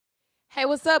Hey,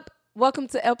 what's up? Welcome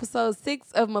to episode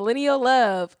 6 of Millennial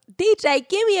Love. DJ,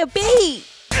 give me a beat.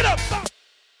 Get up,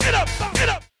 get up, get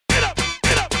up, get up,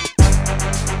 get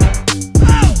up.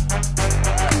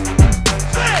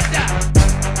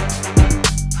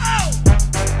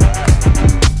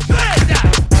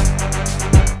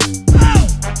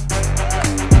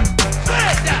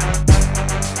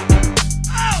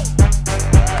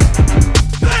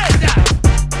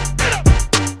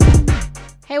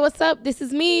 Hey, what's up? This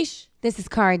is Miché. This is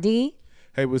Cara.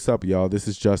 Hey, what's up, y'all? This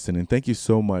is Justin, and thank you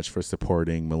so much for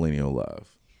supporting Millennial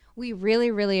Love. We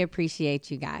really, really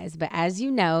appreciate you guys. But as you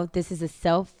know, this is a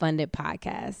self-funded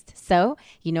podcast. So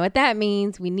you know what that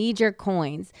means. We need your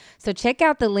coins. So check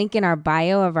out the link in our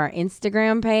bio of our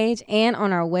Instagram page and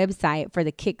on our website for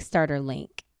the Kickstarter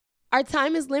link. Our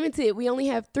time is limited. We only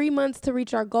have 3 months to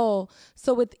reach our goal.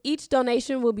 So with each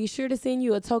donation, we'll be sure to send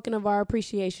you a token of our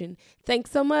appreciation.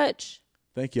 Thanks so much.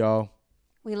 Thank y'all.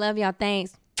 We love y'all.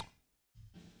 Thanks.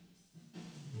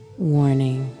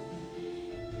 Warning.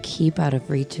 Keep out of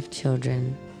reach of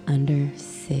children under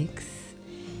 6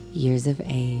 years of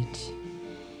age.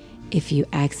 If you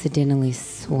accidentally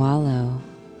swallow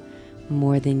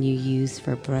more than you use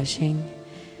for brushing,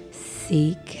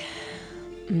 seek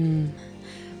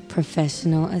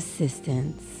professional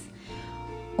assistance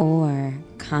or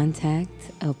contact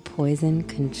a poison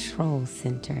control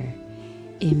center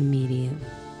immediately.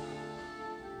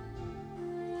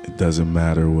 It doesn't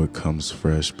matter what comes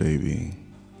fresh, baby.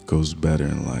 Goes better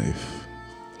in life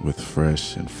with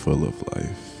fresh and full of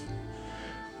life.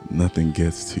 Nothing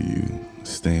gets to you.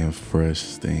 Staying fresh,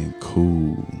 staying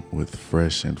cool with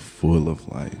fresh and full of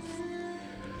life.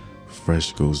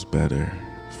 Fresh goes better.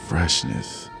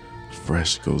 Freshness.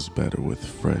 Fresh goes better with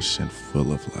fresh and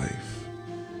full of life.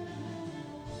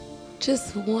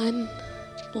 Just one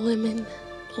lemon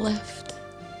left.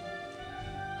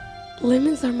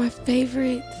 Lemons are my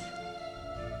favorite.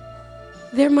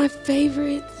 They're my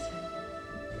favorite.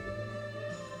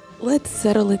 Let's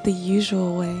settle it the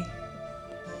usual way.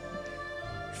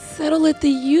 Settle it the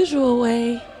usual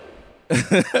way.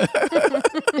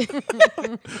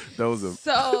 That was a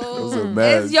So,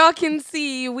 mess. as y'all can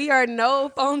see, we are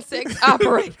no phone sex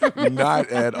operator. Not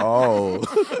at all.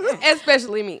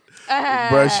 Especially me.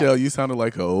 Brashelle, you sounded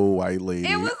like an old white lady.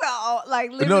 It was all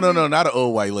like No, literally. not an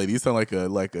old white lady. You sound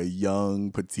like a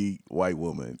young, petite white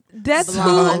woman. That's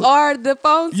Blonde. who are the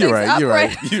phone sex You're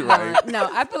operators. You're right. No,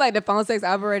 I feel like the phone sex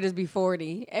operators be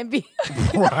 40 and be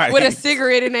Right. With a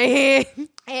cigarette in their hand.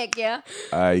 heck yeah.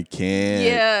 I can't.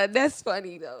 Yeah, that's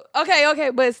funny though. Okay,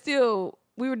 but still,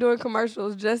 we were doing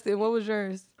commercials. Justin, what was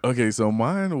yours? Okay, so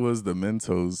mine was the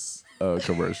Mentos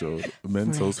commercial.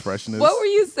 Mentos freshness. What were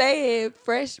you saying?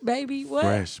 Fresh baby? What?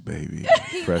 Fresh, baby.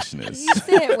 Freshness.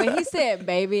 When he said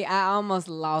baby, I almost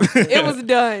lost it. It was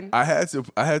done. I had to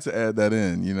add that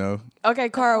in, you know. Okay,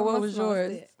 Cara, what was Almost lost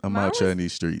yours? it. I'm Mine out here was- in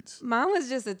these streets. Mine was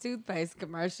just a toothpaste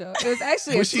commercial. It was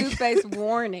actually a Was she- toothpaste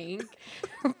warning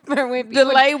for when The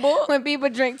people, label? when people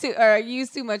drink or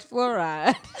use too much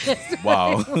fluoride.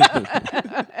 Wow.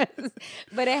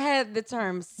 But it had the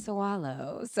term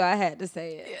swallow, so I had to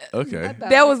say it. Okay.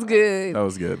 That was good. That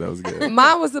was good.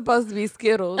 Mine was supposed to be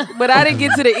Skittles, but I didn't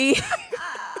get to the E.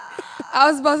 I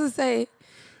was supposed to say,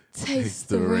 taste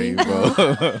the rainbow.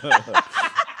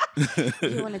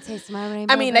 You want to taste my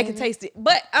rainbow? I mean, they can baby? taste it,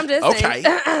 but I'm just saying.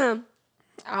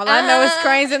 All I know is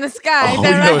cranes in the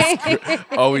sky.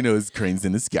 All we know is cranes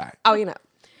in the sky. Oh, you know.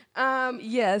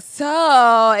 Yeah,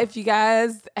 so if you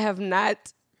guys have not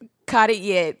caught it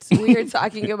yet, we are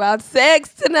talking about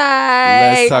sex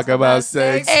tonight. Let's talk about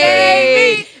sex,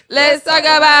 Hey, baby. let's talk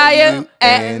about you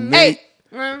and me.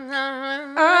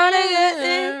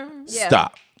 Yeah.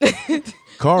 Stop.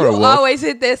 Cara, You well, always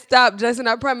hit that stop, Justin.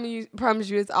 I promise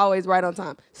you it's always right on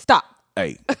time. Stop.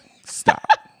 hey, stop.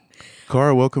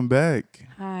 Cara, welcome back.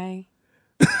 Hi.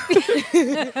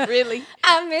 Really?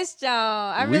 I missed y'all.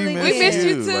 I really did. We missed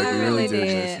you too. Like, I we really did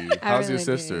did. miss you. I How's your really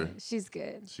sister? did. She's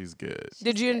good. She's good.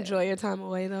 Did you enjoy your time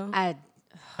away though? I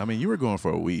I mean, you were going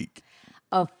for a week.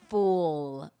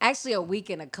 actually a week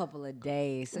and a couple of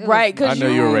days. It Right, was I know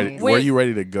you were ready. nice. Were you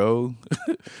ready to go?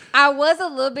 I was a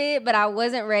little bit, but I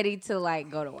wasn't ready to like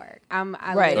go to work. I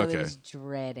Right. literally Okay. was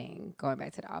dreading going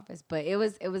back to the office. But it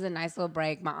was a nice little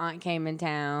break. My aunt came in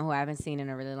town, who I haven't seen in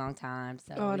a really long time,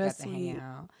 so Oh, we got that's to sweet. hang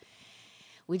out.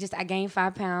 I gained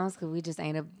 5 pounds because we just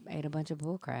ate a bunch of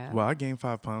bull crap. Well, I gained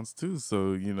 5 pounds too,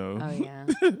 so you know. Oh yeah,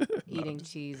 eating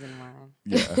cheese and wine.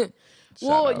 Yeah.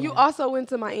 Well, Shout out. you also went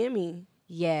to Miami.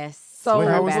 Yes. So Wait,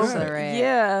 for how a was that? bachelorette.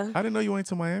 Yeah. I didn't know you went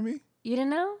to Miami. You didn't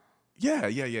know? Yeah.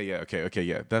 Okay,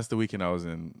 yeah. That's the weekend I was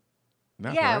in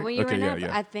Napa, Yeah, right? when you were okay, in Napa,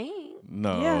 yeah. I think.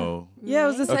 No. Yeah, it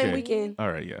was the same Okay. weekend. All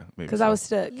right, yeah. Maybe Because so. I was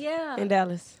stuck Yeah. in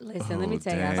Dallas. Listen, let me Oh,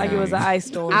 tell you. dang. Like it was an ice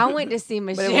storm. I went to see it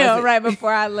Michelle wasn't. right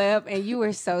before I left, and you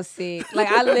were so sick. Like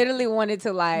I literally wanted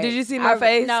to like. Did you see my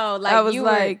face? No, like I was you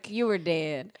like- were, you were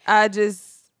dead.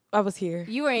 I was here.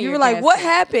 You were in You your were like, what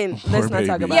casket. happened? Poor Let's not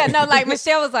talk baby. about Yeah, it. no, like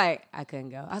Michelle was like, I couldn't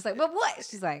go. I was like, but what?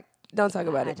 She's like, Don't talk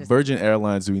about I it. just Virgin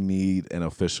Airlines, we need an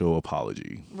official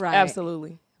apology. right,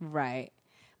 Absolutely. right.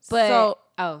 But So,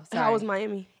 oh, sorry. how was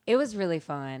Miami? It was really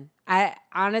fun. I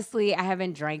honestly, I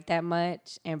haven't drank that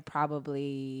much in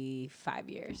probably 5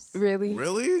 years. Really?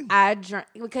 Really? I drank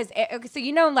because so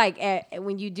you know like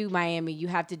when you do Miami, you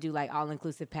have to do like all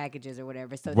inclusive packages or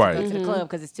whatever. So Right. to go to the club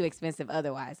because it's too expensive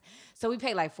otherwise. So we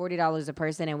pay like $40 a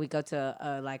person, and we go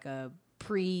to like a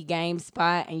pre-game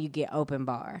spot, and you get open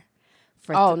bar.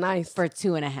 For Oh, nice. for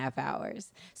 2.5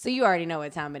 hours. So you already know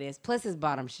what time it is. Plus it's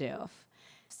bottom shelf.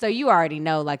 So you already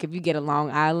know, like, if you get a Long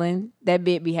Island, that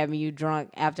bit be having you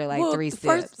drunk after like Well, 3 sips.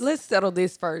 first, let's settle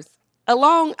this first. A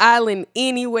Long Island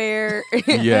anywhere,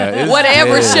 Yeah. It's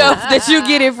whatever dead. shelf that you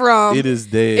get it from, It is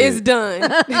dead. it's done.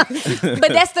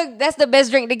 But that's the best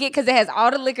drink to get because it has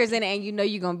all the liquors in it, and you know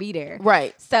you're gonna be there.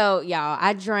 Right. So y'all,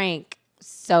 I drank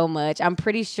so much. I'm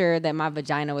pretty sure that my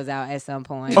vagina was out at some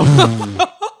point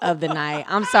of the night.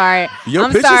 I'm sorry. Your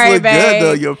I'm pictures sorry, look babe. good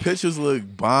though. Your pictures look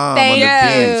bomb Thank on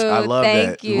the beach. you. I love Thank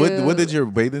that. you. What did your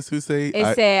bathing suit say?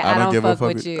 It said, I don't give a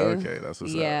fuck with you. Okay, that's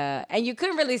what's up. Yeah, and you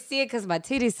couldn't really see it because my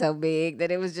titty's so big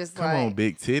that it was just Come like. on,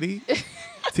 big titty.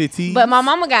 Titty. But my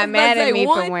mama got about mad to at say, me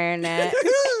what? for wearing that.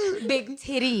 Big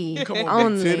titty Come on,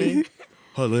 only. big titty.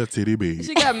 Her little titty big.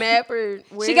 She got mad for She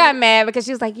wearing got it. mad because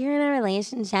she was like, "You're in a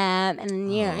relationship,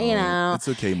 and you know, It's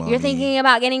okay, mommy. you're thinking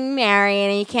about getting married,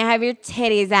 and you can't have your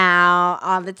titties out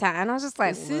all the time." And I was just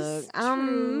like, This "Look, is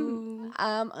true.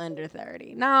 I'm under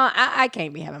 30. No, I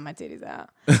can't be having my titties out.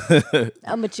 I'm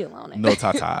gonna chill on it." No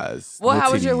tatas. Well, no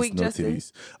how was your titties, week, no Justin?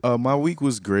 titties. My week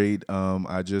was great.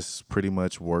 I just pretty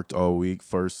much worked all week.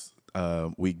 First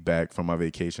week back from my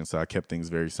vacation, so I kept things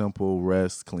very simple: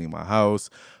 rest, clean my house,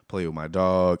 play with my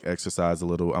dog, exercise a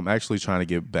little. I'm actually trying to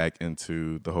get back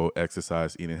into the whole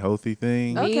exercise, eating healthy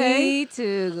thing. Okay. Me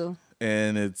too.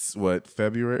 And it's what,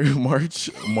 February, March.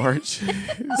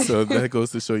 So that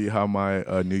goes to show you how my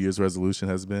New Year's resolution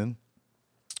has been.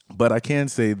 But I can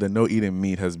say the no eating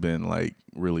meat has been like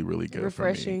really, really good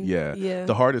Refreshing. for me. Yeah. Yeah.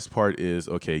 The hardest part is,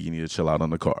 okay, you need to chill out on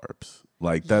the carbs.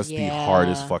 Like that's the Yeah.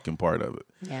 hardest fucking part of it.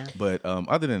 Yeah. But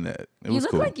other than that, it You was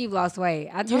look cool. like you've lost weight.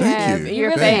 I You told have you. in your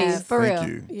really face. have, for Thank real.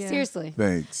 you. Yeah. Seriously.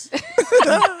 Thanks.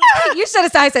 You should have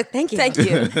started saying thank you. Thank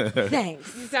you.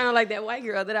 Thanks. You sounded like that white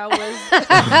girl that I was.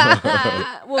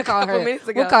 We'll call couple her. minutes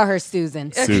ago. We'll call her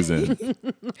Susan. Susan.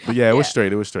 But yeah, it was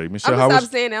straight. It was straight. I'm Michelle, gonna how stop was?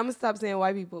 saying that. I'm gonna stop saying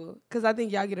white people because I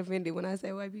think y'all get offended when I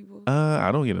say white people.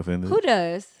 I don't get offended. Who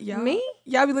does? Y'all, Me?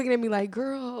 Y'all be looking at me like,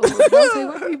 girl, don't say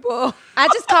white people. I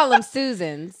just call them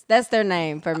Susans. That's their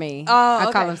name for me. Oh, I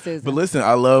call okay. them Susan. But listen,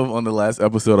 I love on the last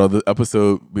episode or the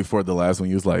episode before the last one,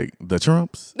 you was like, the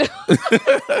Trumps.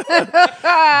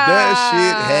 That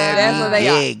shit had That's me what they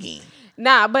are. gagging.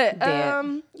 Nah, but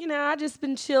Dead. I just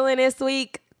been chilling this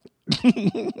week.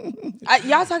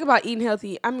 Y'all talk about eating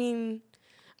healthy. I mean,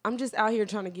 I'm just out here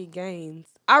trying to get gains.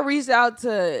 I reached out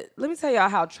to. Let me tell y'all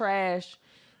how trash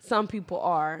some people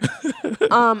are.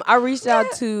 I reached out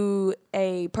to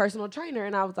a personal trainer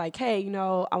and I was like, hey,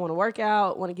 I want to work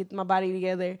out, want to get my body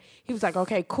together. He was like,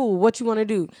 okay, cool. What you want to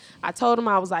do? I told him,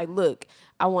 I was like, look,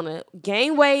 I want to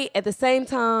gain weight at the same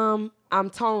time I'm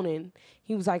toning.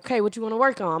 He was like, okay, what you want to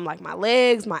work on? I'm like, my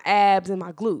legs, my abs, and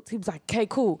my glutes. He was like, okay,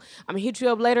 cool. I'm going to hit you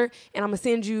up later and I'm going to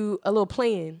send you a little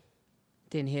plan.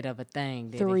 Didn't hit up a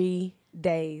thing, did 3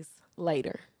 days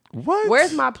later. What?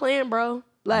 Where's my plan, bro?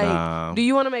 Like, Nah. do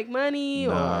you want to make money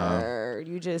Nah. or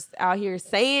you just out here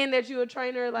saying that you a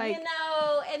trainer? Like,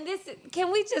 and this,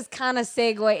 can we just kind of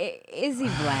segue? Is he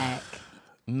black?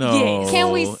 No. Yes.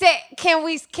 Can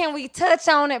we touch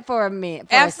on it for a minute?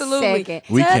 For absolutely. A second?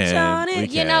 We Touch can. on it.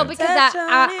 We You know, can. because Touch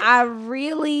on it. I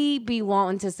really be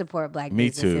wanting to support black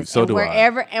Me too. businesses. So and do I.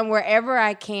 wherever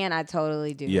I can, I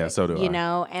totally do. Yeah, it, so do I. You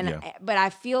know, and Yeah. but I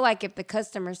feel like if the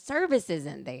customer service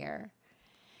isn't there,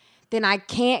 then I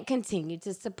can't continue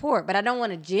to support. But I don't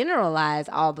want to generalize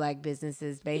all black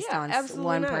businesses based Yeah, on absolutely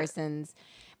one not. person's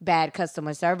bad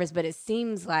customer service. But it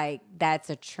seems like that's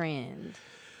a trend.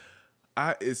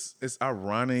 It's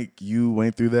ironic you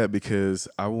went through that because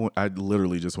I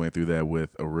literally just went through that with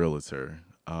a realtor.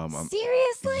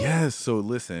 Seriously? Yes. So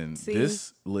listen, See?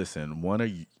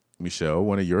 Michelle,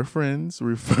 one of your friends,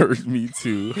 referred me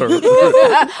to her.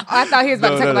 I thought he was about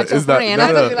to talk about your friend.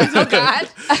 I was going to be like, oh, God.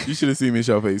 You should have seen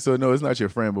Michelle's face. So, no, it's not your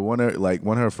friend, but one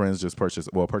of her friends just purchased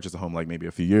a home like maybe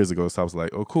a few years ago. So I was like,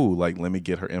 oh, cool. Like, let me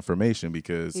get her information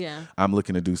because I'm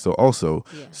looking to do so also.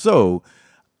 Yeah. So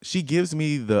she gives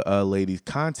me the lady's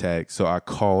contact. So I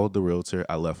called the realtor.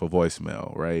 I left a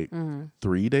voicemail, right?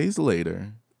 3 days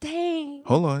later. Dang.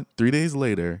 Hold on. 3 days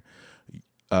later,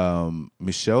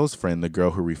 Michelle's friend, the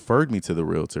girl who referred me to the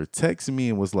realtor, texted me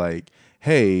and was like,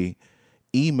 hey,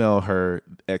 email her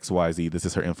XYZ. This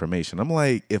is her information. I'm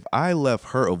like, if I left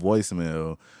her a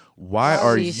voicemail, why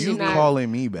are you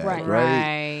calling me back?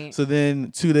 Right. So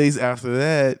then 2 days after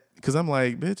that, because I'm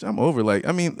like, bitch, I'm over. Like,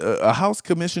 I mean, a house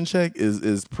commission check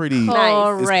is pretty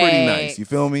nice. It's pretty nice. You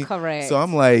feel me? Correct. So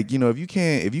I'm like, if you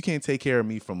can't take care of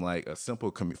me from like a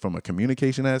simple from a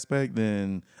communication aspect,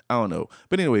 then I don't know.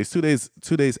 But anyways, 2 days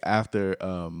after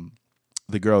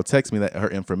the girl texted me that her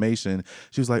information,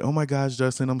 she was like, oh my gosh,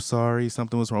 Justin, I'm sorry.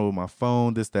 Something was wrong with my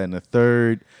phone, this, that, and the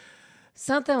third.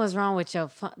 Something was wrong with your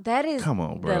phone. That is come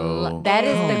on, bro. That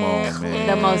is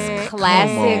the most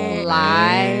classic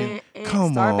lie.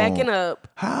 Start backing up.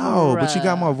 How? Bruh. But you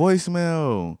got my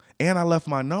voicemail and I left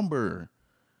my number.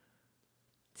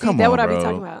 That's what I be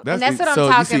talking about. That's what I'm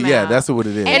talking about. Yeah, that's what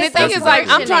it is. And the thing is, like,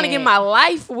 I'm trying to get my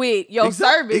life with your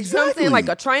service. Exactly. You know what I'm saying? Like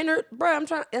a trainer, bro.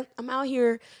 I'm out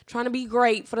here trying to be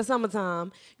great for the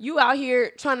summertime. You out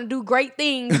here trying to do great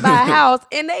things by a house,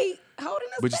 and they holding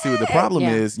us But you back. see what the problem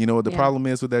is? You know what the problem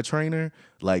is with that trainer?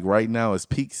 Like right now it's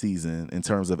peak season in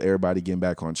terms of everybody getting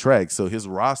back on track. So his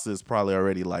roster is probably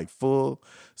already like full.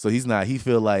 So he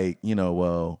feel like,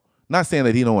 well, not saying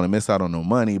that he don't want to miss out on no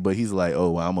money, but he's like,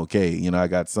 oh, well, I'm okay. I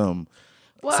got some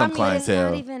clientele. It's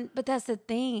not even, but that's the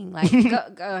thing. Like,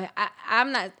 go.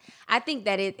 I'm not. I think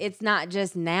that it's not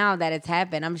just now that it's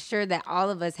happened. I'm sure that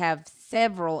all of us have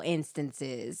several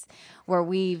instances where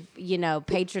we've,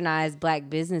 patronized Black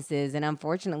businesses, and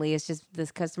unfortunately, it's just this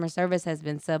customer service has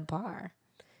been subpar.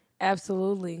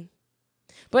 Absolutely.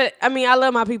 But I mean, I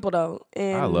love my people though,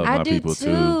 and I love my people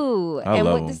too. I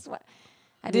love them.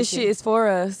 This shit is for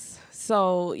us.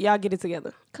 So y'all get it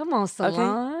together. Come on,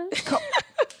 Solange. Okay?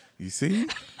 You see?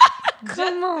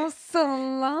 Come on,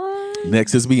 Solange.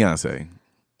 Next is Beyonce.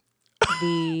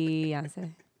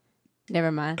 Beyonce.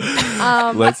 Never mind.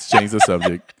 Let's change the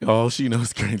subject. All she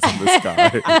knows cranes in the sky.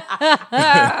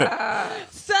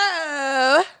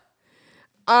 So,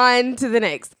 on to the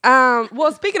next.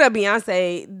 Well, speaking of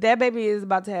Beyonce, that baby is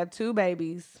about to have 2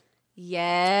 babies.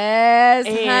 Yes,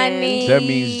 And honey. That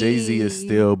means Jay-Z is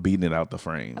still beating it out the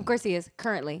frame. Of course he is,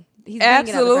 currently. He's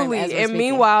Absolutely. And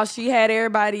meanwhile, she had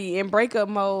everybody in breakup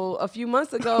mode a few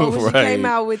months ago when she came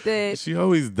out with that She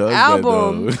always does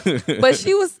album. that, though. But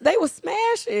they was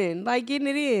smashing, like getting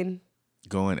it in.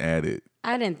 Going at it.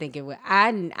 I didn't think it would.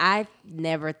 I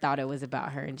never thought it was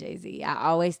about her and Jay-Z. I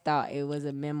always thought it was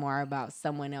a memoir about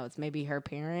someone else, maybe her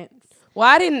parents. Well,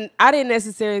 I didn't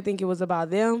necessarily think it was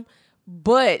about them.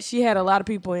 But she had a lot of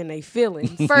people in their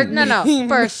feelings.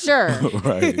 For sure.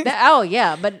 Right.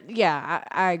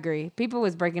 I agree. People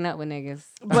was breaking up with niggas.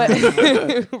 But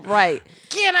right.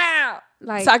 Get out.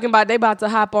 Like talking about they about to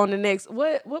hop on the next.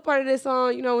 What part of this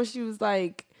song, when she was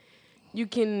like, you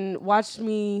can watch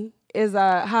me as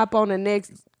I hop on the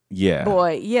next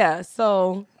boy. Yeah.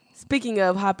 So speaking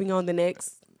of hopping on the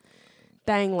next,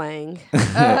 dang-lang.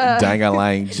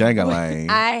 Dang-a-lang, jang-a-lang.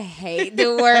 I hate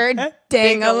the word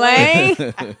dang-a-lang.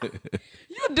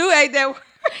 You do hate that word.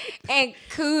 And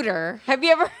cooter. Have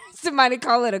you ever heard somebody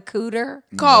call it a cooter?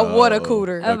 Called what a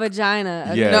cooter? A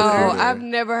vagina. Yeah, no, cooter. I've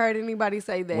never heard anybody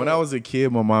say that. When I was a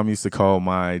kid, my mom used to call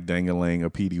my dang-a-lang a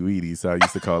peedy-weedy, so I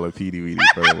used to call her peedy-weedy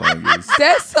for the longest.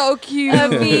 That's so cute. A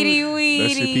peedy-weedy.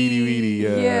 That's your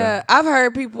peedy-weedy, Yeah, I've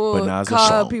heard people Banaza call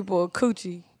Shaw. people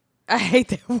coochie. I hate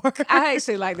that word. I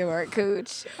actually like the word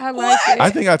cooch. I like it. I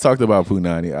think I talked about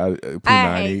Punani.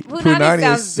 Punani.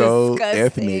 Punani is so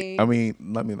disgusting. ethnic. I mean,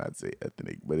 let me not say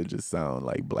ethnic, but it just sounds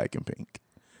like black and pink.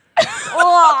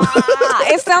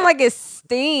 It sounds like it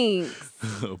stinks.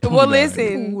 Well,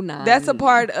 listen, Punani. that's a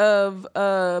part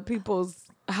of people's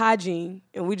hygiene,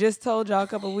 and we just told y'all a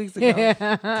couple of weeks ago. Clean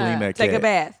that Take cat. a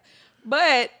bath.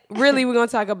 But really, we're gonna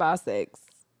talk about sex.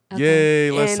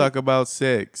 Yay, let's And- talk about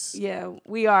sex. Yeah,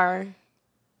 we are.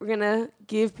 We're gonna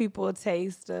give people a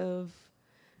taste of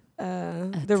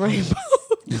the rainbow.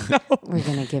 We're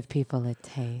going to give people a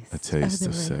taste. A taste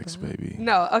of sex, baby.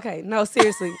 No, okay, no,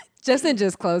 seriously. Justin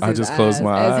just closed I his just eyes. closed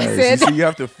my as eyes. he You said. see, you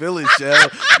have to feel it, Shell.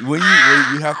 When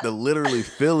you have to literally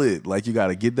feel it. Like you got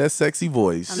to get that sexy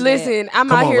voice. Listen, I'm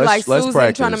Come out on, here let's like Susan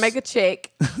practice. trying to make a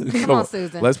check. Come on,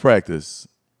 Susan. Let's practice.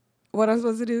 What I'm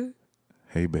supposed to do?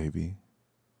 Hey, baby.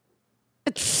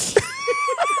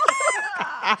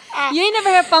 You ain't never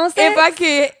had phone sex?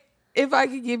 If I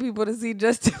could get people to see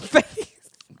Justin's face.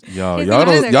 Y'all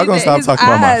gonna stop His talking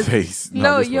about my eyes- face.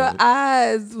 No, just your playing.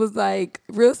 eyes was like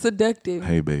real seductive.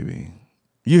 Hey, baby.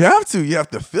 You have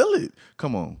to feel it.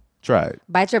 Come on. Try it.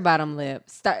 Bite your bottom lip.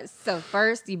 So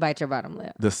first, you bite your bottom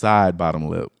lip. The side bottom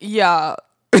lip. Yeah.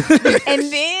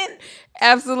 And then...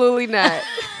 Absolutely not.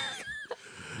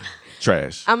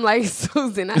 Trash. I'm like,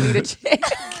 Susan, I need a check.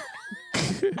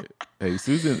 Hey,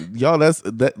 Susan, y'all,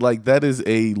 that is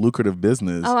a lucrative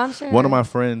business. Oh, I'm sure. One of my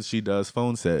friends, she does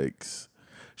phone sex.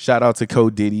 Shout out to Co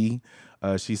Diddy.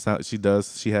 She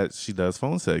does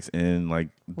phone sex, and like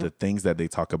the things that they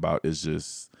talk about is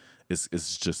just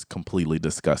it's just completely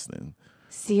disgusting.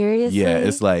 Seriously? Yeah,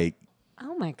 it's like,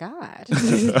 oh my God.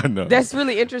 I know. That's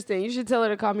really interesting. You should tell her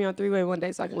to call me on 3-way one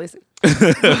day so I can listen.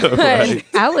 Right.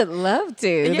 I would love to.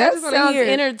 Yeah, I That just wanna sounds hear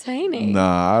it. entertaining.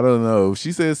 Nah, I don't know.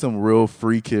 She said some real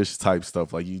freakish type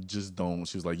stuff. Like, you just don't.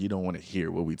 She was like, you don't want to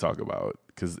hear what we talk about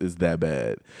because it's that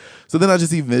bad. So then I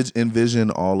just envision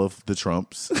all of the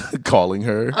Trumps calling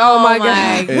her. Oh my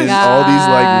God. And all these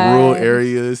like rural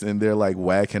areas, and they're like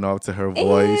whacking off to her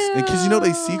voice, and because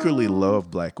they secretly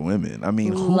love black women. I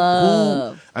mean,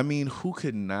 who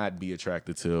could not be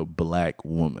attracted to a black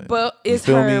woman? But You it's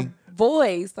feel her me?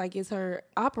 voice, like it's her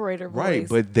operator voice. Right,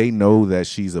 but they know that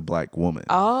she's a black woman.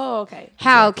 Oh, okay.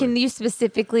 How? Can you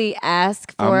specifically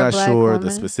ask for I'm a not black sure woman?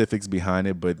 the specifics behind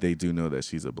it, but they do know that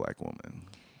she's a black woman.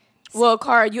 Well,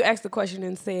 Cara, you asked the question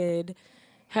and said,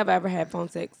 have I ever had phone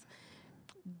sex?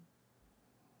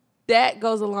 That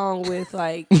goes along with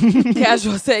like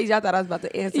casual sex. Y'all thought I was about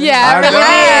to answer. Yeah, I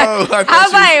know. I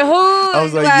was like, who? I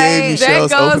was like, yay,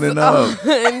 Michelle's opening up.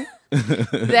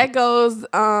 That goes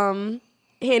hand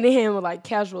in hand with like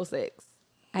casual sex.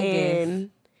 I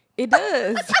It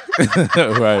does.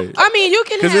 Right. I mean, you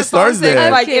can 'Cause have it starts phone sex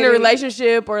there. like in a kidding.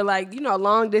 relationship or like,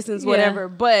 long distance, whatever.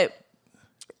 But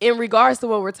in regards to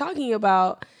what we're talking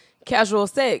about, casual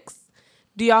sex,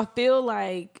 do y'all feel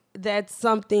like that's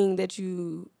something that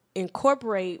you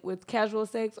incorporate with casual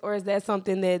sex, or is that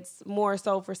something that's more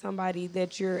so for somebody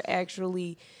that you're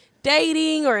actually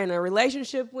dating or in a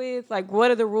relationship with? Like, what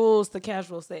are the rules to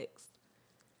casual sex?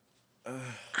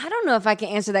 I don't know if I can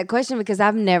answer that question because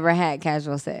I've never had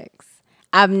casual sex.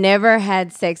 I've never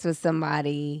had sex with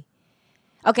somebody.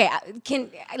 Okay,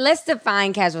 let's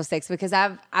define casual sex because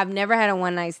I've never had a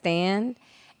one night stand,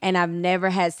 and I've never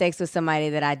had sex with somebody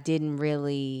that I didn't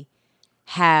really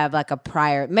have like a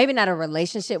prior, maybe not a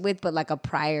relationship with, but like a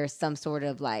prior some sort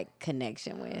of like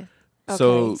connection with.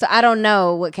 So So I don't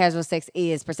know what casual sex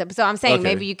is per se. So I'm saying Okay.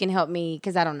 maybe you can help me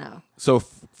because I don't know. So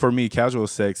for me, casual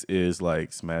sex is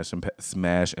like smash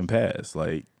and pass.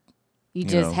 Like, You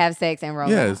just know. have sex and roll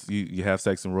out. yes, you have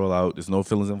sex and roll out. There's no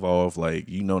feelings involved. Like,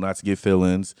 not to get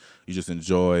feelings. You just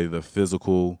enjoy the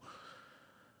physical,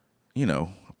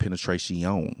 penetration.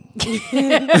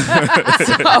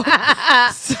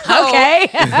 Okay.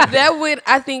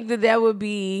 I think that would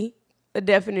be a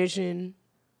definition.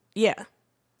 Yeah.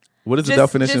 What is the Just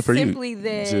definition for simply you?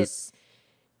 that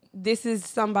this is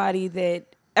somebody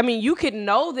that, I mean, you could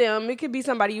know them. It could be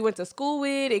somebody you went to school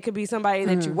with. It could be somebody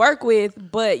that you work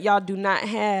with, but y'all do not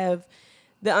have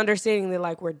the understanding that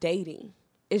like we're dating.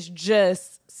 It's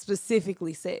just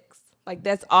specifically sex. Like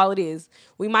that's all it is.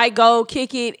 We might go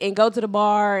kick it and go to the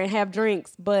bar and have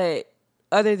drinks, but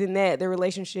other than that, the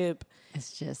relationship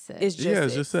It's just sex. is just it's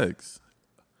sex. just sex.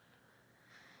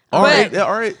 But-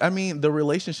 All right. I mean, the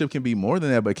relationship can be more than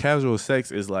that, but casual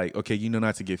sex is like, okay,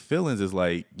 not to get feelings is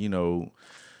like,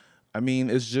 I mean,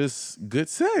 it's just good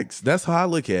sex. That's how I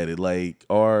look at it. Like,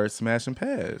 or smash and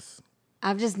pass.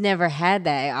 I've just never had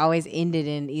that. It always ended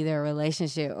in either a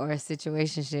relationship or a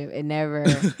situationship. It never,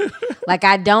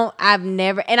 I've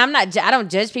never, and I don't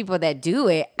judge people that do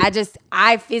it.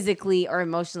 I physically or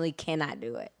emotionally cannot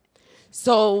do it.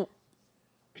 So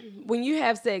when you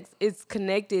have sex, it's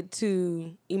connected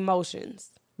to emotions.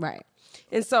 Right.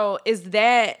 And so is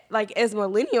that, like, as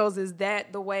millennials, is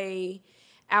that the way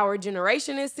our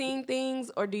generation is seeing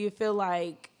things? Or do you feel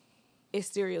like it's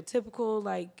stereotypical?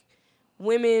 Like,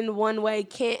 women one way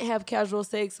can't have casual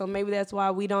sex, so maybe that's why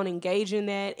we don't engage in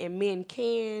that, and men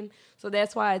can. So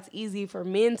that's why it's easy for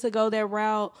men to go that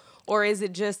route? Or is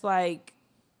it just like,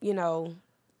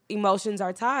 emotions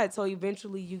are tied, so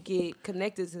eventually you get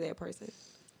connected to that person?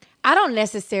 I don't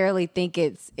necessarily think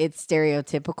it's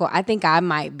stereotypical. I think I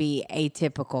might be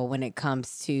atypical when it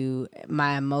comes to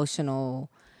my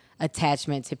emotional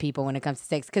attachment to people when it comes to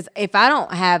sex. Because if I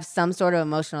don't have some sort of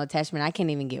emotional attachment, I can't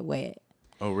even get wet.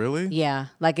 Oh, really? Yeah,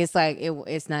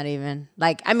 it's not even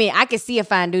like, I mean, I could see a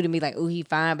fine dude and be like, ooh, he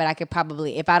fine, but I could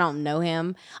probably, if I don't know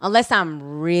him, unless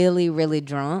I'm really, really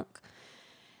drunk,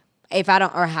 if I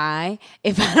don't, or hi,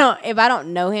 if I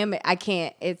don't know him, I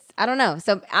can't, I don't know.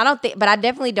 So I don't think, but I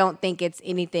definitely don't think it's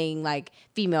anything like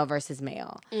female versus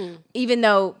male. Even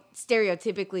though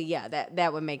stereotypically, yeah,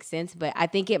 that would make sense. But I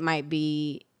think it might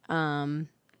be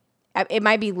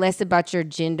less about your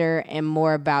gender and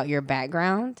more about your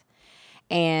background.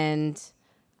 And,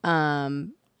 I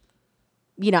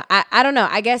don't know.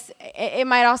 I guess it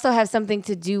might also have something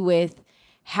to do with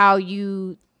how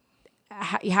your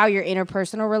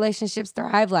interpersonal relationships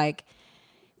thrive, like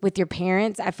with your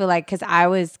parents. I feel like because I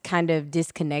was kind of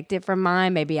disconnected from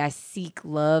mine, maybe I seek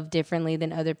love differently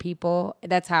than other people.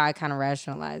 That's how I kind of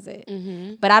rationalize it.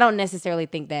 Mm-hmm. But I don't necessarily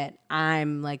think that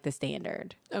I'm like the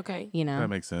standard. Okay. That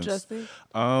makes sense. Justin?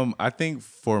 I think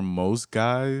for most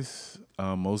guys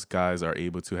are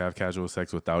able to have casual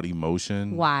sex without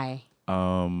emotion. Why?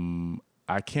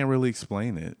 I can't really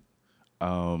explain it.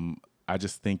 I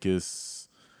just think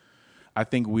I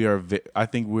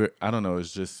don't know.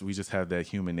 It's just, we just have that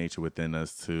human nature within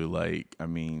us to like, I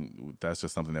mean, that's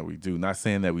just something that we do. Not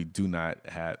saying that we do not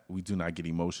get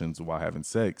emotions while having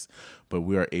sex, but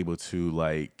we are able to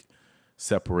like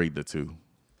separate the two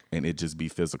and it just be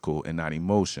physical and not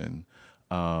emotion.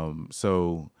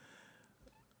 So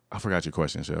I forgot your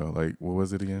question, Shell. Like, what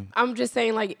was it again? I'm just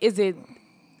saying, like, is it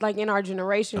like in our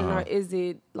generation, or is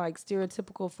it like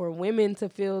stereotypical for women to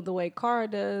feel the way Cara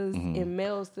does and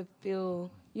males to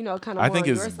feel, kind of I more think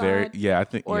on it's your very, side? yeah, I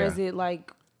think, Or yeah. is it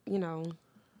like,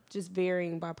 just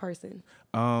varying by person?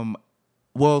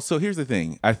 Well, so here's the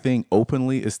thing. I think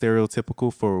openly is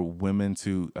stereotypical for women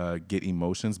to get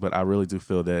emotions, but I really do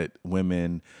feel that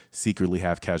women secretly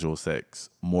have casual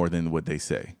sex more than what they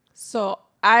say. So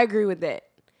I agree with that.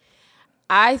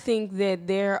 I think that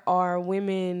there are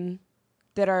women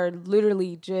that are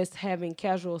literally just having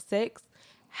casual sex.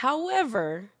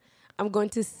 However, I'm going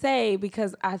to say,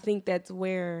 because I think that's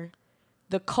where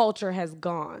the culture has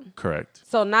gone. Correct.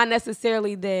 So not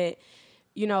necessarily that,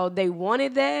 they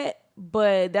wanted that,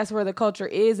 but that's where the culture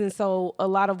is. And so a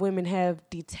lot of women have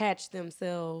detached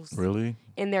themselves Really?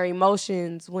 in their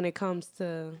emotions when it comes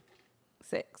to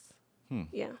sex.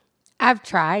 Yeah. I've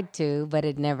tried to, but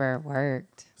it never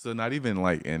worked. So not even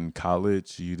like in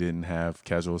college, you didn't have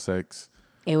casual sex?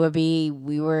 It would be,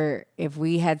 if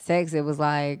we had sex, it was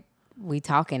like, we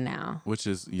talking now. Which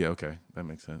is, yeah, okay. That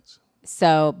makes sense.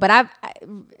 So, but I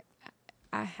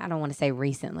don't want to say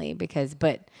recently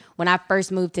but when I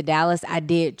first moved to Dallas, I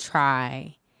did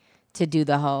try to do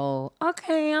the whole,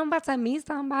 okay, I'm about to meet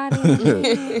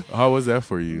somebody. How was that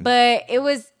for you? But it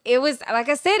was like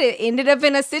I said, it ended up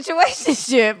in a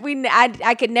situationship.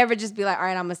 I could never just be like, all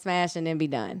right, I'm gonna smash and then be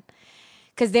done.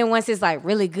 Because then once it's like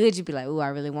really good, you'd be like, ooh, I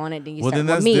really want it. Then you start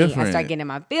with me. Different. I start getting in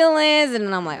my feelings. And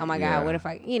then I'm like, oh my God, what if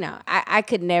I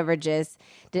could never just,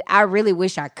 I really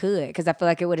wish I could. Because I feel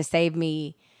like it would have saved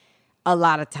me a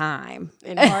lot of time.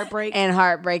 And heartbreak. And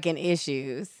heartbreaking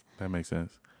issues. That makes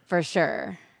sense. For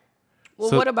sure. Well,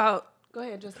 So- what about, go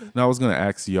ahead, Justin. No, I was going to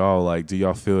ask y'all, like, do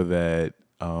y'all feel that,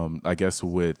 I guess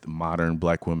with modern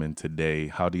black women today,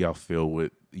 how do y'all feel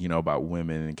with, about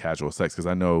women and casual sex? Because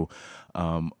I know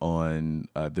on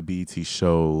the BET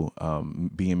show,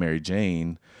 Being Mary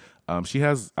Jane, she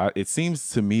has, it seems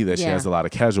to me that she has a lot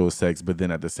of casual sex, but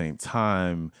then at the same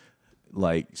time,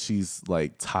 like, she's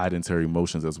like tied into her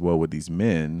emotions as well with these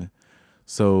men.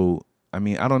 So, I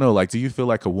mean, I don't know, like, do you feel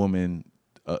like a woman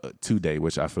today,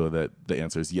 which I feel that the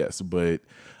answer is yes, but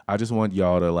I just want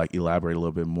y'all to like elaborate a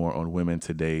little bit more on women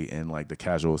today and like the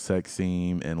casual sex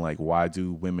scene, and like why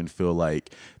do women feel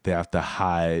like they have to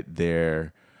hide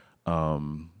their I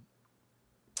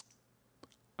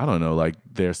don't know, like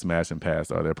their smash and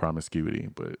pass or their promiscuity,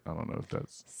 but I don't know if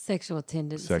that's Sexual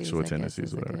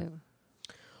tendencies, whatever.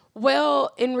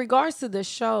 Well, in regards to the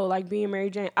show, like Being Mary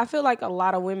Jane, I feel like a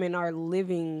lot of women are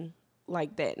living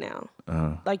like that now.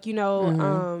 Like,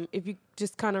 if you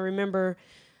just kind of remember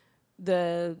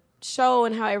the show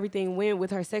and how everything went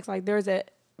with her sex, like there's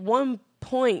at one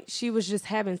point she was just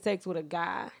having sex with a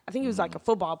guy. I think he was like a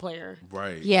football player.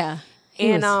 Right. Yeah.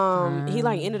 And he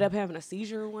like ended up having a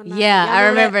seizure one night. Yeah, I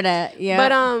remember that. Yeah.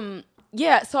 But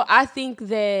yeah, so I think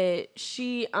that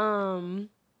she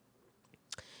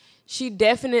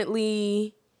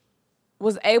definitely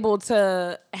was able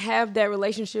to have that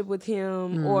relationship with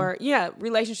him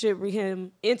relationship with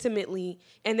him intimately,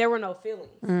 and there were no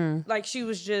feelings. Like she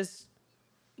was just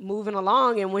moving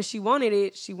along, and when she wanted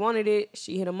it.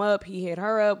 She hit him up, he hit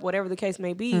her up, whatever the case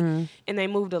may be, and they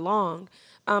moved along.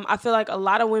 I feel like a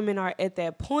lot of women are at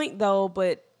that point though,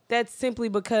 but that's simply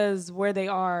because where they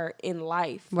are in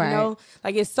life, right.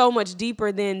 Like it's so much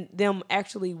deeper than them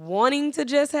actually wanting to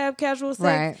just have casual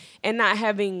sex and not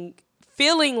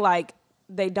feeling like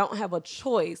they don't have a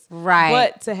choice Right.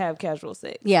 but to have casual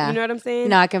sex. Yeah. You know what I'm saying?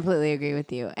 No, I completely agree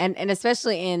with you. And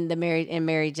especially in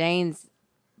Mary Jane's,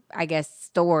 I guess,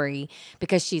 story,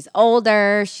 because she's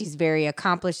older, she's very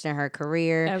accomplished in her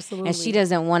career. Absolutely. And she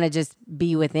doesn't want to just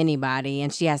be with anybody,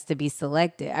 and she has to be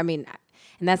selective. I mean,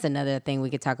 and that's another thing we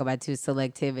could talk about too,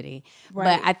 selectivity.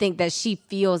 Right. But I think that she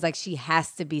feels like she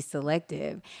has to be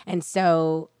selective. And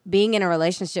so being in a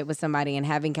relationship with somebody and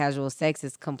having casual sex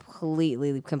is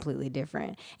completely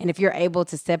different. And if you're able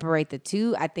to separate the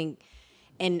two, I think,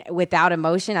 and without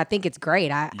emotion, I think it's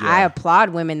great. I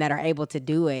applaud women that are able to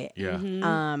do it.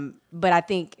 Yeah. But I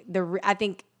think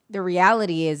the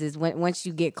reality is when once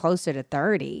you get closer to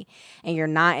 30 and you're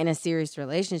not in a serious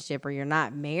relationship or you're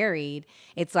not married,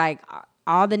 it's like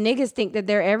all the niggas think that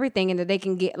they're everything and that they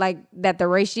can get, like, that the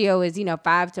ratio is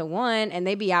 5 to 1, and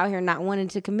they be out here not wanting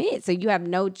to commit. So you have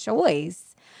no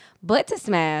choice but to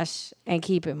smash and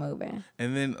keep it moving.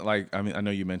 And then, like, I mean, I know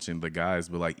you mentioned the guys,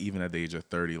 but, like, even at the age of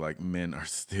 30, like, men are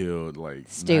still, like,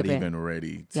 Stupid. not even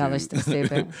ready to, Y'all are still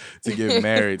stupid. to get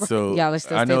married. So Y'all are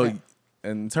still I know stupid.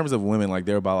 in terms of women, like,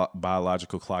 their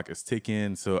biological clock is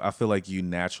ticking. So I feel like you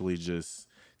naturally just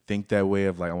think that way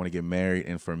of, like, I want to get married.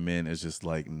 And for men, it's just,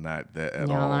 like, not that at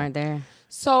all. Y'all aren't there.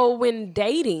 So when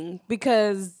dating,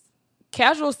 because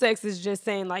casual sex is just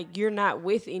saying, like, you're not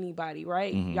with anybody,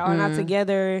 right? Y'all are not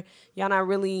together. Y'all not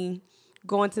really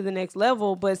going to the next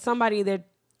level. But somebody that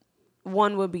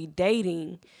one would be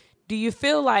dating, do you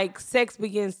feel like sex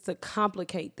begins to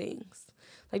complicate things?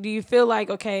 Like, do you feel like,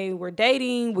 okay, we're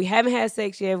dating, we haven't had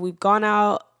sex yet, we've gone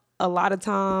out a lot of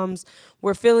times,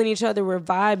 we're feeling each other, we're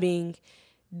vibing,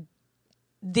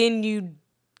 then you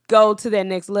go to that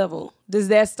next level? Does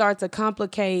that start to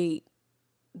complicate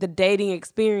the dating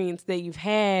experience that you've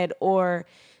had or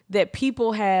that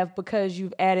people have because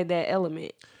you've added that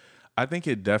element? I think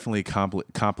it definitely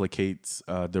complicates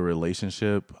the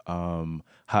relationship.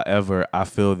 However, I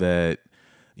feel that,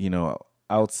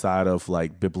 outside of,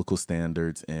 like, biblical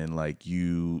standards and, like,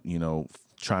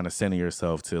 trying to center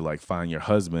yourself to, like, find your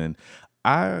husband,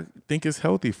 I think it's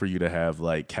healthy for you to have,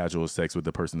 like, casual sex with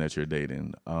the person that you're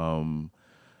dating.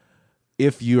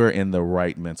 If you're in the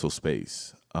right mental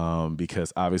space.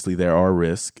 Because obviously there are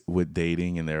risks with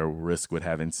dating and there are risks with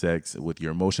having sex, with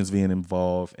your emotions being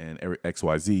involved and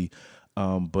XYZ.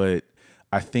 But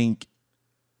I think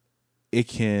it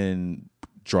can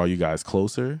draw you guys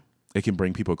closer. It can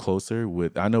bring people closer.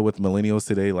 I know with millennials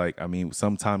today, like, I mean,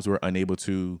 sometimes we're unable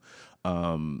to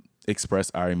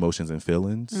express our emotions and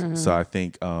feelings. Mm-hmm. So I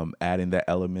think adding that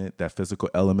element, that physical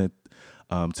element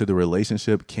to the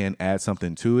relationship can add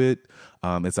something to it.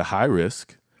 It's a high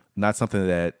risk. Not something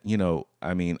that,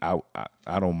 I mean,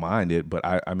 I don't mind it, but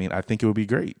I mean, I think it would be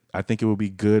great. I think it would be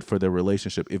good for the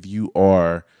relationship if you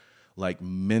are, like,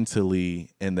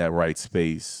 mentally in that right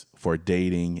space for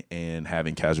dating and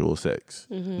having casual sex.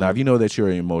 Mm-hmm. Now, if you know that you're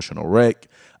an emotional wreck,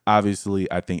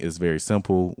 obviously, I think it's very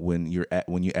simple. When you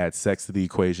add sex to the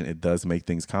equation, it does make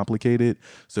things complicated.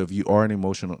 So if you are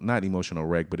not emotional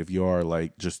wreck, but if you are,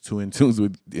 like, just too in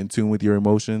tune with your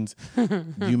emotions,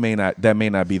 that may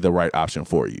not be the right option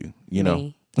for you. You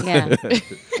know. Yeah.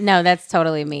 No, that's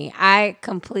totally me. I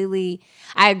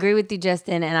agree with you,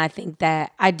 Justin, and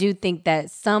I do think that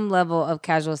some level of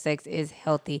casual sex is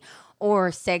healthy,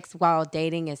 or sex while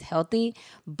dating is healthy.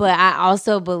 But I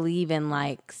also believe in,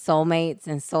 like, soulmates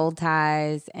and soul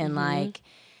ties and like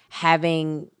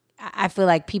having, I feel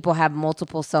like people have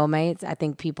multiple soulmates. I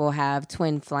think people have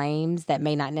twin flames that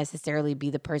may not necessarily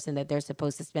be the person that they're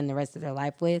supposed to spend the rest of their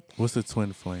life with. What's a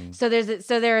twin flame? So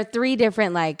there are 3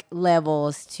 different, like,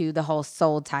 levels to the whole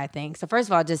soul tie thing. So first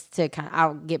of all, just to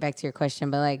I'll get back to your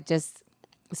question, but, like,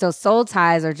 so soul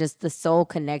ties are just the soul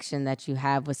connection that you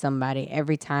have with somebody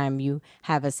every time you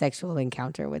have a sexual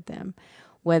encounter with them.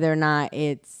 Whether or not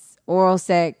it's oral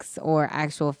sex or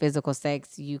actual physical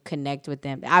sex, you connect with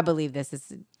them. I believe this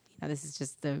is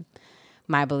just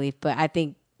my belief, but I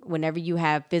think whenever you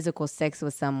have physical sex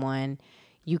with someone,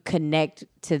 you connect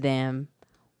to them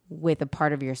with a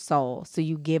part of your soul. So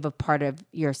you give a part of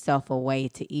yourself away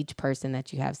to each person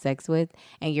that you have sex with,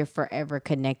 and you're forever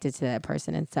connected to that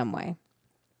person in some way.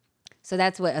 So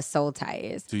that's what a soul tie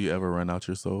is. Do you ever run out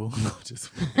your soul? No, just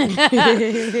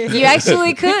you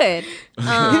actually could.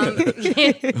 I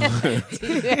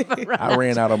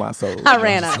ran out of my soul. I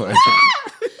ran out.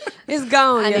 It's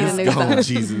gone. I need a new It's gone, soul.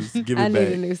 Jesus. Give it I back.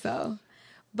 need a new soul.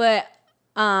 But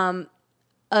a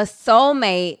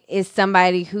soulmate is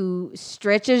somebody who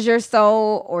stretches your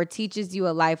soul or teaches you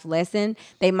a life lesson.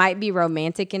 They might be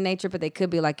romantic in nature, but they could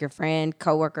be like your friend,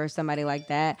 coworker, somebody like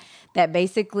that. That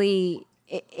basically,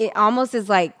 it almost is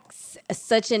like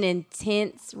such an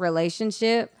intense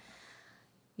relationship.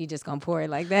 You just gonna pour it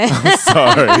like that?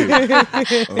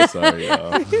 I'm sorry,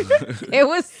 y'all. It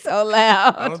was so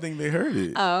loud. I don't think they heard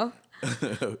it. Oh.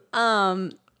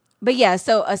 But yeah,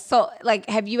 so like,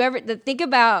 have you ever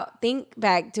think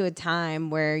back to a time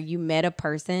where you met a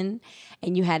person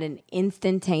and you had an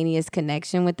instantaneous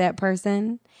connection with that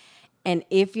person, and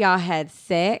if y'all had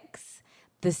sex,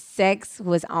 the sex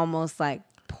was almost like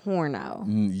porno.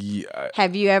 Yeah,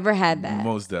 Have you ever had that?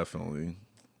 most definitely.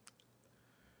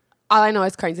 All I know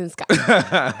is Crazy Scott.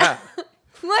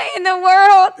 What in the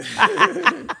world?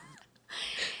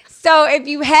 So if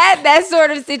you had that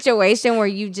sort of situation where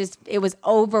it was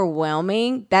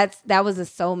overwhelming, that was a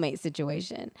soulmate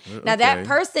situation. Now that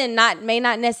person may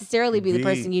not necessarily be the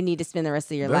person you need to spend the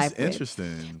rest of your life with. That's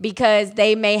interesting. Because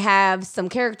they may have some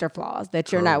character flaws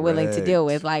that you're not willing to deal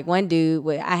with. Like one dude,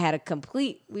 I had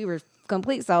we were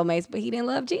complete soulmates, but he didn't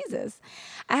love Jesus.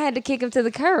 I had to kick him to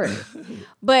the curb.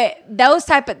 But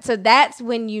so that's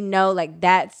when you know, like,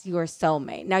 that's your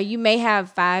soulmate. Now you may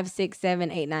have 5, 6, 7,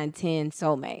 8, 9, 10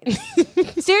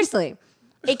 soulmates. Seriously.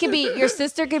 It could be your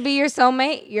sister could be your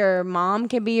soulmate, your mom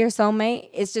can be your soulmate.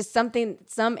 It's just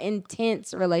some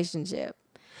intense relationship.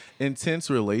 Intense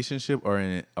relationship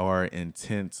or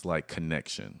intense like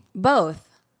connection?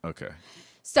 Both. Okay.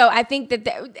 So I think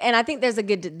and I think that's a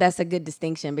good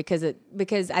distinction because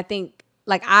I think,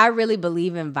 like, I really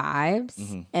believe in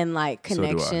vibes and like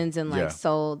connections and like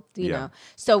soul, you know.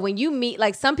 So when you meet,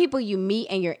 like, some people you meet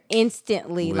and you're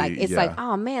instantly like, it's like,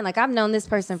 oh man, like I've known this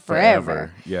person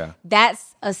forever. Yeah.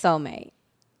 That's a soulmate.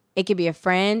 It could be a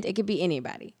friend. It could be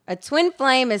anybody. A twin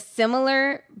flame is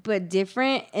similar but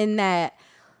different in that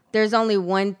there's only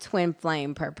one twin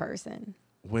flame per person.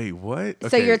 Wait, what? Okay.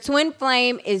 So your twin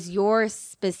flame is your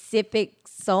specific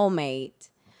soulmate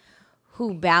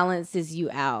who balances you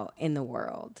out in the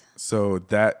world. So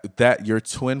that your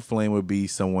twin flame would be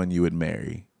someone you would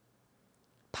marry.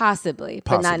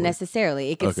 But not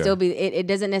necessarily. It could still be. It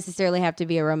doesn't necessarily have to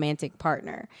be a romantic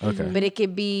partner. Okay. But it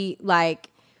could be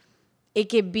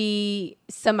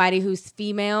somebody who's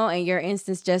female, in your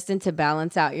instance, Justin, to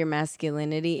balance out your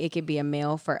masculinity. It could be a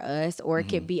male for us, or it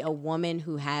could be a woman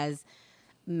who has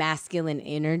masculine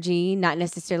energy, not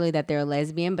necessarily that they're a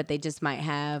lesbian, but they just might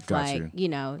have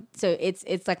so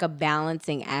it's like a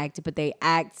balancing act, but they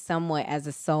act somewhat as a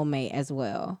soulmate as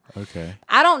well. Okay.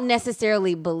 I don't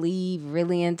necessarily believe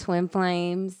really in twin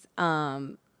flames. I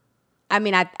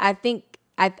mean, I think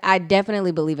I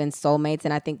definitely believe in soulmates,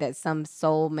 and I think that some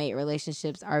soulmate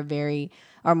relationships are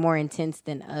more intense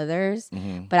than others,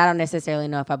 but I don't necessarily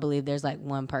know if I believe there's like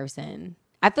one person.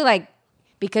 I feel like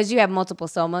because you have multiple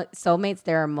soulmates,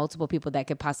 there are multiple people that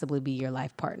could possibly be your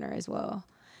life partner as well.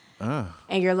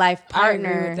 And your life partner,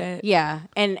 I agree with that. Yeah,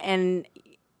 and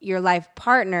your life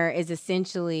partner is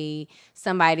essentially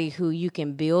somebody who you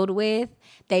can build with.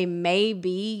 They may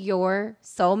be your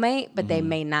soulmate, but they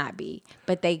may not be.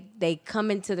 But they come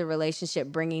into the relationship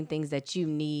bringing things that you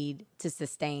need to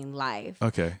sustain life.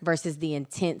 Okay. Versus the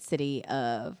intensity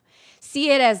of,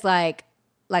 see it as like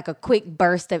a quick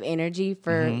burst of energy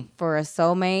for a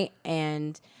soulmate,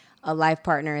 and a life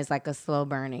partner is like a slow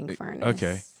burning furnace.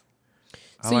 Okay.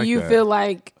 So you feel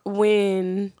like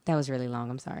when that was really long.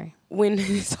 I'm sorry. When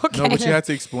it's okay. No, but you had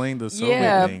to explain the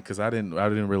soulmate thing, because I didn't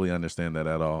really understand that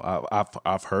at all.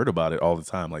 I've heard about it all the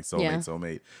time, like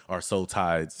soulmate, or soul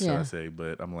tied, should I say?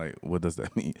 But I'm like, what does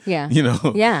that mean? Yeah, you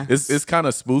know, yeah. It's kind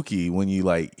of spooky when you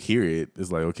like hear it.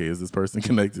 It's like, okay, is this person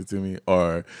connected to me,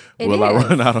 or will I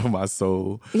run out of my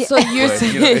soul? Yeah. So you're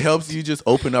saying it helps you just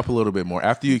open up a little bit more.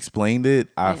 After you explained it,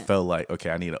 I felt like, okay,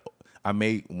 I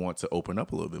may want to open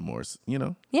up a little bit more. You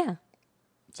know? Yeah.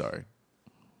 Sorry.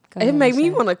 It made me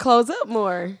want to close up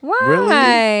more. Why?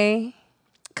 Really?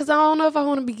 Because I don't know if I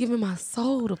want to be giving my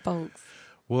soul to folks.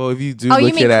 Well, if you do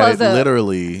look at it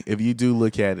literally, if you do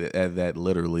look at it at that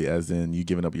literally, as in you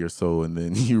giving up your soul and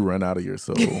then you run out of your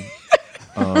soul,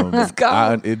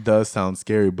 it does sound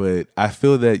scary. But I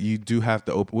feel that you do have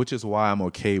to open, which is why I'm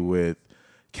okay with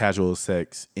casual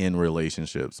sex in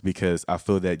relationships, because I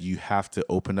feel that you have to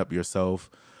open up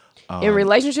yourself. In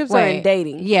relationships or in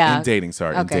dating? Yeah. In dating,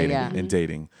 sorry. In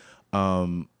dating.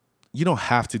 You don't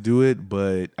have to do it,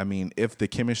 but I mean, if the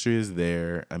chemistry is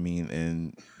there, I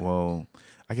mean,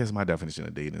 I guess my definition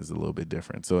of dating is a little bit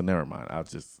different. So never mind. I'll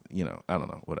just, I don't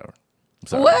know, whatever. I'm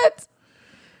sorry. What?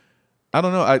 I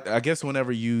don't know. I guess when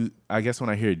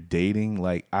I hear dating,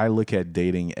 like, I look at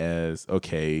dating as,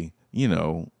 okay,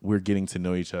 we're getting to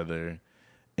know each other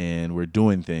and we're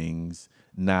doing things,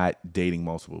 not dating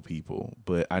multiple people.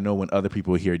 But I know when other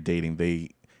people hear dating, they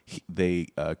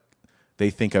they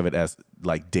think of it as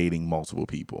like dating multiple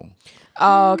people.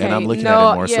 Oh, okay. And I'm looking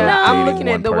at it more so dating I'm looking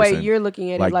one at the person, way you're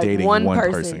looking at it, like dating one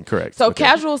person. Correct. So Okay.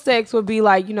 casual sex would be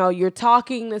like, you're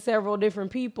talking to several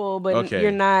different people, but Okay.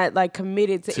 you're not like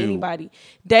committed to anybody.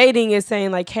 Dating is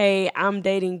saying like, hey, I'm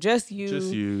dating just you.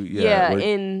 Just you, Yeah.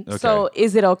 And so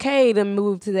is it okay to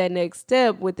move to that next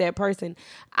step with that person?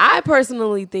 I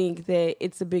personally think that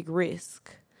it's a big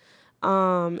risk.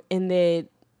 And that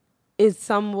it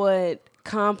somewhat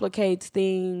complicates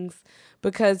things.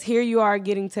 Because here you are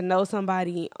getting to know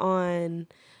somebody on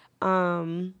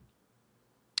a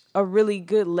really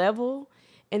good level.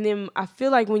 And then I feel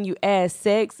like when you add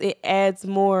sex, it adds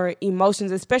more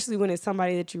emotions, especially when it's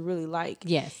somebody that you really like.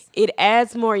 Yes. It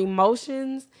adds more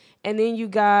emotions. And then you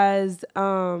guys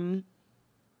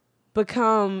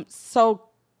become so,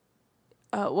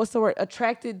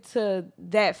 attracted to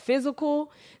that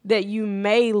physical that you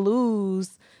may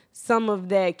lose some of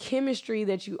that chemistry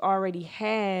that you already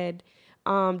had.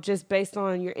 Just based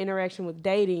on your interaction with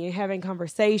dating and having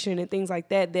conversation and things like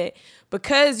that,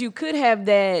 because you could have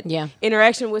that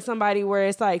interaction with somebody where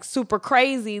it's like super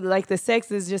crazy, like the sex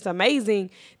is just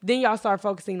amazing, then y'all start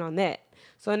focusing on that.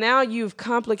 So now you've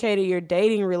complicated your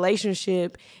dating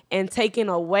relationship and taken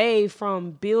away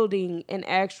from building an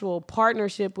actual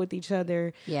partnership with each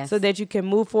other so that you can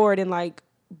move forward and like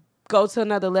go to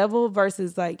another level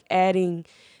versus like adding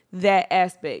that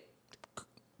aspect.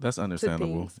 That's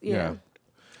understandable. Yeah.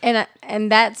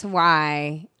 And that's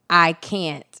why I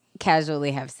can't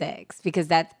casually have sex, because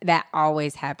that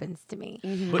always happens to me.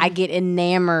 Mm-hmm. I get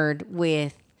enamored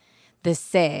with the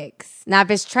sex. Now,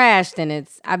 if it's trash, then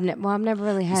I've never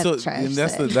really had trash. And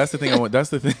that's sex. That's the thing I want.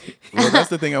 That's the thing. Well, that's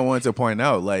the thing I wanted to point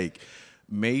out. Like,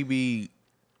 maybe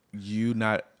you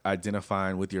not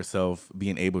identifying with yourself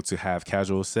being able to have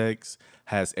casual sex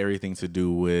has everything to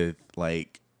do with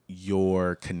like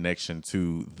your connection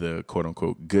to the quote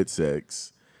unquote good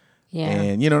sex. Yeah.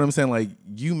 And you know what I'm saying? Like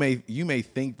you may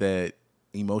think that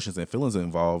emotions and feelings are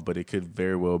involved, but it could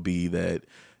very well be that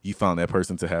you found that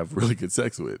person to have really good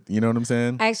sex with. You know what I'm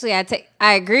saying? Actually,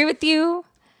 I agree with you,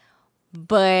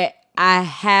 but I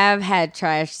have had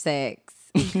trash sex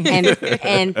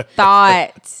and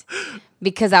thought,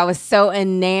 because I was so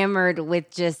enamored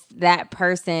with just that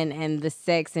person and the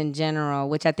sex in general,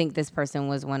 which I think this person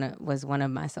was one of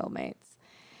my soulmates.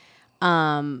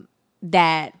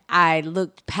 That I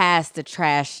looked past the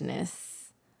trashness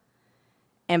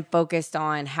and focused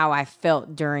on how I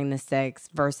felt during the sex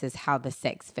versus how the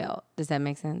sex felt. Does that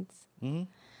make sense? Mm-hmm.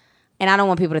 And I don't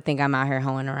want people to think I'm out here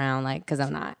hoeing around, like, because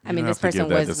I'm not. I mean, this person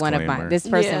was a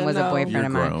boyfriend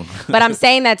of mine. But I'm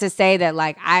saying that to say that,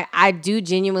 like, I do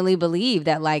genuinely believe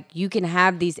that, like, you can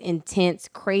have these intense,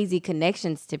 crazy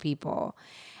connections to people,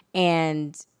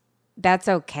 and that's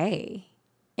okay,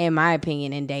 in my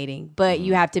opinion, in dating. But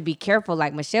you have to be careful.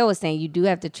 Like Michelle was saying, you do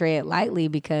have to tread lightly,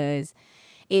 because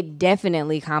it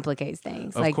definitely complicates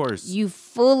things. Of course. You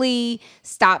fully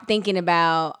stop thinking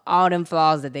about all them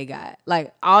flaws that they got.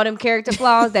 Like all them character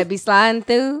flaws that be sliding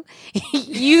through.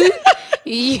 You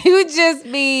just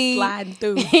be sliding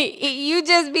through. You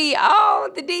just be,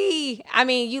 the D. I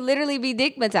mean, you literally be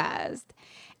digmatized.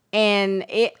 And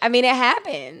it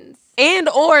happens. And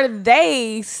or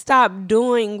they stop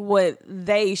doing what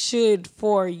they should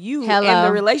for you in the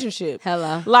relationship.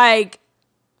 Like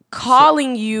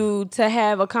calling you to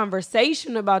have a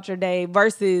conversation about your day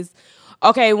versus,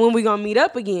 okay, when we gonna meet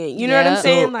up again? You know what I'm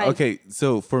saying?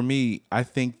 So for me, I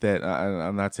think that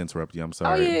I'm not to interrupt you. I'm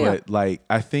sorry, but like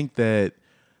I think that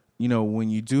when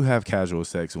you do have casual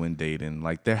sex when dating,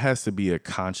 like there has to be a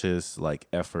conscious like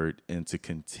effort and to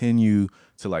continue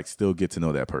to like still get to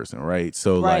know that person, right?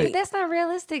 So like, but that's not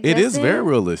realistic. It is very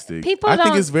realistic. I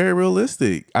think it's very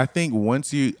realistic. I think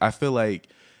I feel like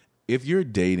if you're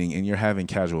dating and you're having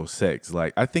casual sex,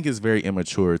 like I think it's very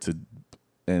immature to,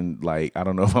 and like I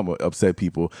don't know if I'm gonna upset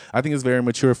people. I think it's very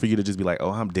mature for you to just be like, "Oh,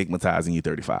 I'm digmatizing you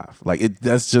 35." Like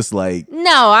that's just like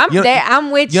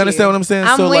I'm with you. You understand what I'm saying?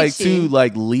 So like you. to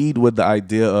like lead with the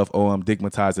idea of, "Oh, I'm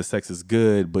digmatized. The sex is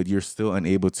good," but you're still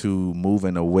unable to move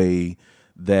in a way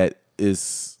that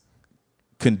is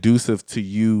conducive to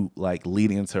you like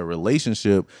leading into a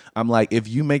relationship. I'm like, if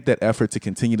you make that effort to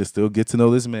continue to still get to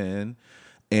know this man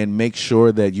and make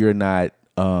sure that you're not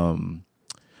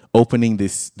opening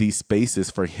these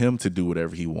spaces for him to do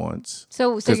whatever he wants.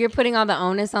 So you're putting all the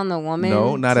onus on the woman?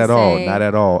 No, not at all. Not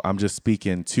at all. I'm just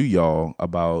speaking to y'all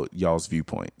about y'all's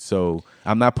viewpoint. So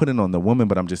I'm not putting on the woman,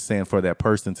 but I'm just saying for that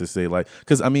person to say like,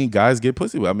 because I mean, guys get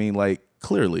pussy. I mean, like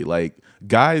clearly, like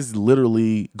guys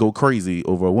literally go crazy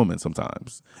over a woman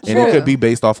sometimes. And it could be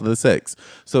based off of the sex.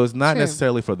 So it's not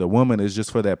necessarily for the woman. It's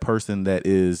just for that person that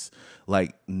is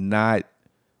like not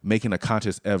making a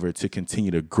conscious effort to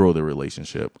continue to grow the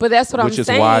relationship. But that's what I'm saying. Which is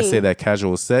why I say that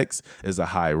casual sex is a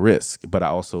high risk. But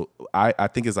I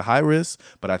think it's a high risk,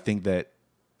 but I think that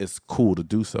it's cool to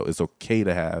do so. It's okay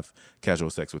to have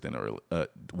casual sex within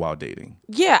while dating.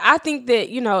 Yeah, I think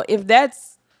that, if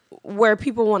that's where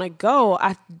people want to go,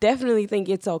 I definitely think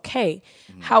it's okay.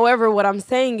 Mm-hmm. However, what I'm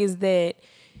saying is that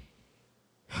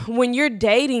when you're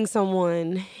dating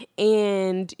someone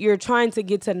and you're trying to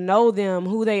get to know them,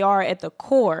 who they are at the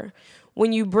core,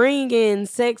 when you bring in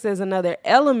sex as another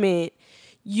element,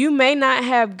 you may not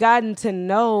have gotten to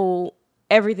know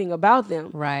everything about them.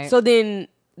 Right. So then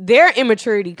their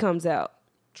immaturity comes out.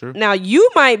 True. Now, you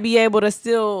might be able to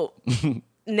still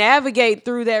navigate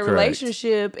through that Correct.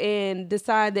 relationship and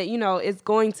decide that, it's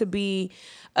going to be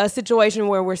a situation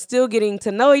where we're still getting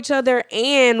to know each other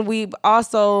and we've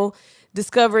also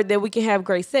discovered that we can have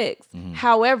great sex. Mm-hmm.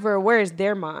 However, where is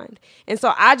their mind? And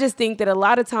so I just think that a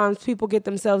lot of times people get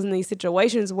themselves in these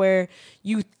situations where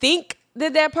you think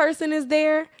that person is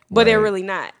there, but they're really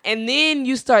not. And then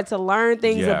you start to learn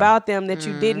things about them that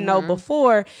you didn't know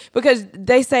before, because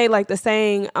they say, like the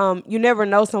saying, you never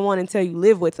know someone until you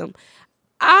live with them.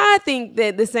 I think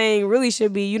that the saying really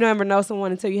should be, you never know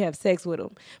someone until you have sex with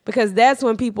them, because that's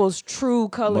when people's true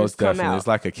colors come out. It's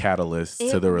like a catalyst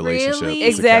to the relationship. Really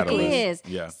exactly is.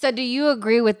 Yeah. So do you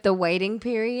agree with the waiting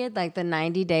period, like the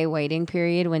 90-day waiting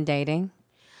period when dating?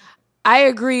 I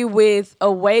agree with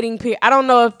a waiting period. I don't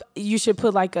know if you should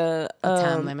put like a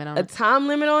time limit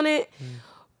on it,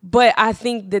 but I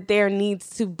think that there needs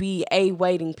to be a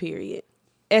waiting period,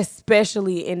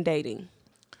 especially in dating.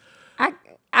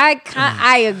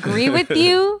 I agree with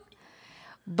you,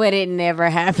 but it never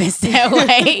happens that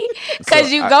way. Because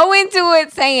you go into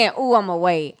it saying, "Ooh, I'm gonna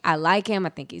wait. I like him. I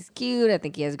think he's cute. I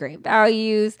think he has great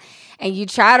values." And you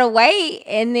try to wait,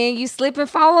 and then you slip and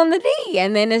fall on the D.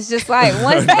 And then it's just like,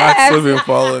 once that happens, slip and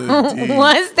fall on the D.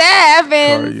 Once that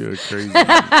happens, you're crazy.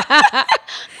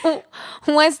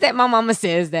 Once that, my mama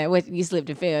says that, what, you slipped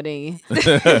and fell, didn't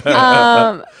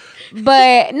you?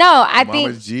 But no, I think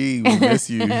Mama G, we miss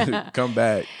you. Come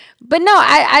back. But no,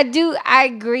 I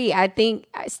agree. I think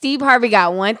Steve Harvey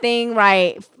got one thing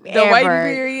right. The waiting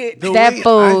period. The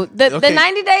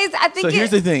 90 days, I think. So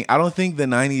here's the thing. I don't think the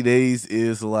 90 days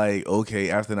is like, okay,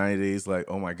 after 90 days, like,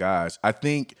 oh my gosh. I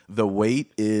think the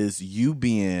wait is you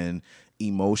being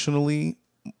emotionally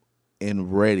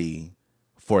and ready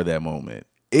for that moment.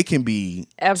 It can be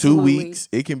Absolutely. 2 weeks.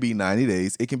 It can be 90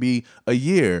 days. It can be a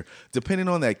year, depending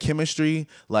on that chemistry.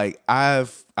 Like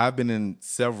I've been in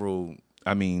several,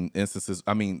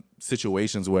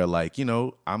 situations where, like,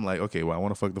 I'm like, okay, well, I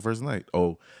want to fuck the first night.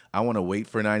 Oh, I want to wait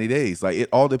for 90 days. Like, it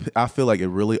all I feel like it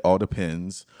really all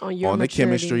depends on the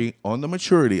chemistry, on the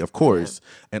maturity, of course,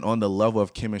 and on the level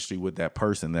of chemistry with that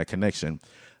person, that connection.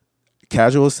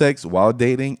 Casual sex while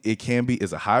dating,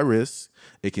 is a high risk.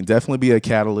 It can definitely be a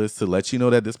catalyst to let you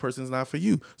know that this person's not for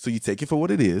you. So you take it for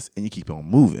what it is and you keep on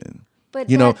moving.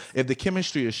 But if the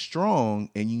chemistry is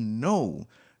strong and you know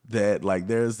that, like,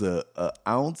 there's a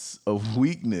ounce of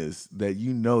weakness that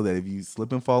that if you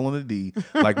slip and fall on the D,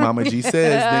 like Mama G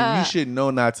says, then you should know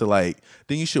not to, like,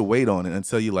 then you should wait on it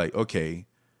until you're like, okay,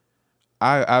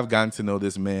 I've gotten to know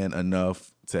this man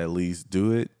enough to at least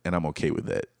do it, and I'm okay with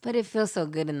that. But it feels so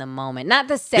good in the moment. Not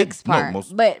the sex part,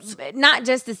 but not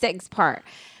just the sex part,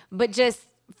 but just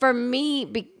for me,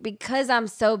 because I'm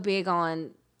so big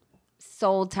on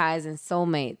soul ties and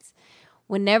soulmates,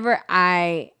 whenever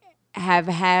I have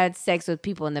had sex with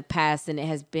people in the past and it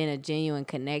has been a genuine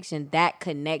connection, that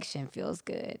connection feels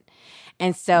good.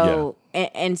 And so,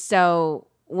 and so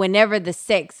whenever the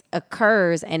sex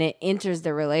occurs and it enters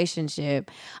the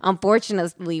relationship,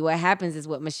 unfortunately, what happens is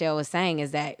what Michelle was saying,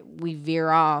 is that we veer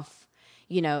off,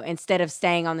 instead of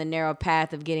staying on the narrow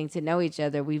path of getting to know each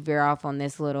other, we veer off on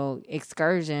this little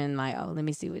excursion, like, oh, let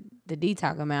me see what the D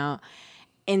talking about,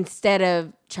 instead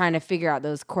of trying to figure out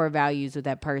those core values with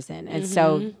that person. And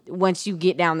so once you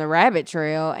get down the rabbit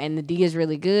trail and the D is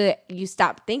really good, you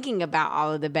stop thinking about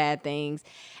all of the bad things.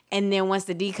 And then once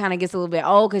the D kind of gets a little bit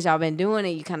old because y'all been doing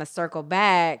it, you kind of circle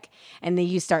back and then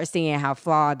you start seeing how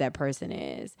flawed that person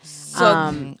is.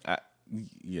 So, no,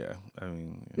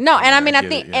 and I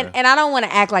think, and I don't want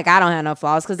to act like I don't have no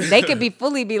flaws, because they could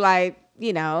fully be like,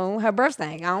 her birth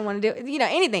thing. I don't want to do,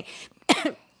 anything.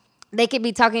 They could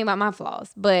be talking about my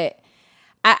flaws, but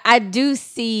I do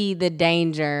see the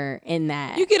danger in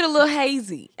that. You get a little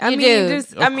hazy. In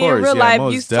real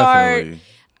life, you start.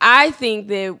 I think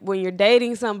that when you're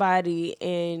dating somebody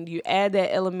and you add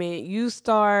that element, you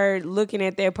start looking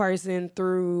at that person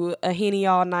through a Henny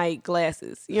all night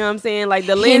glasses. You know what I'm saying? Like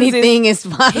the lenses. Anything is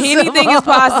possible. Anything is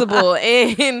possible.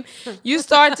 And you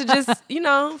start to just,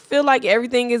 feel like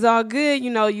everything is all good.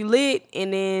 You lit.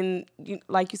 And then,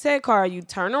 like you said, Cara, you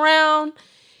turn around.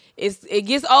 It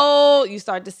gets old. You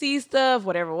start to see stuff,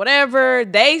 whatever.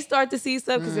 They start to see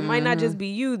stuff because it might not just be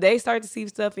you. They start to see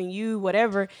stuff in you,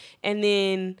 whatever. And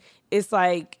then it's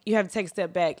like you have to take a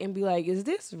step back and be like, is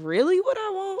this really what I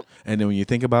want? And then when you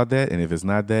think about that, and if it's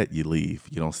not that, you leave.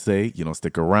 You don't stay. You don't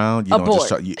stick around. You Abort.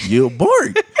 don't just you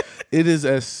abort. It is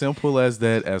as simple as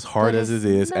that, as hard as it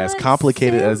is, as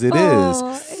complicated as it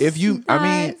is. If you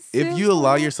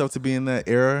allow yourself to be in that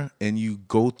era and you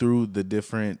go through the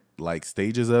different like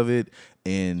stages of it,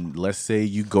 and let's say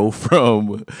you do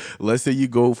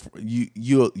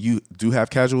have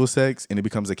casual sex and it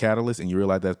becomes a catalyst, and you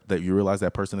realize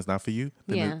that person is not for you,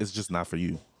 then it's just not for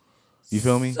you. You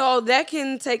feel me? So that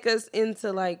can take us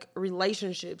into like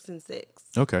relationships and sex.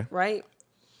 Okay. Right?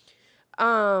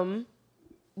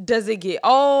 Does it get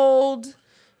old?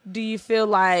 Do you feel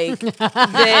like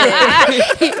that?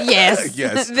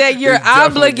 Yes. That you're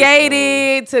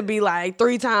obligated to be like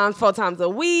 3 times, 4 times a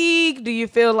week? Do you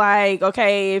feel like,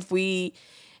 okay, if we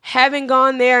haven't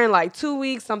gone there in like 2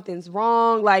 weeks, something's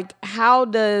wrong? Like, how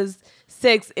does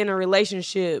sex in a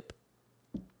relationship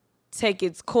take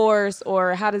its course,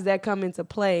 or how does that come into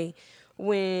play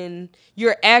when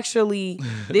you're actually,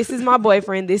 this is my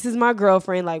boyfriend, this is my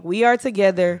girlfriend, like we are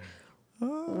together?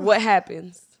 What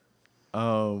happens?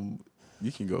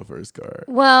 You can go first, Cara.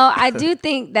 Well, I do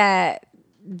think that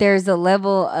there's a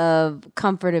level of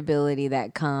comfortability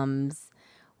that comes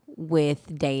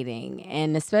with dating,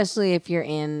 and especially if you're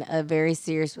in a very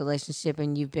serious relationship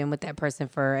and you've been with that person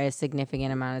for a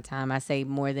significant amount of time. I say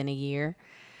more than a year.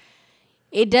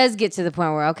 It does get to the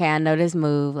point where, okay, I know this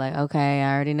move. Like, okay,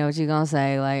 I already know what you're going to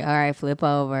say. Like, all right, flip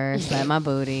over, slap my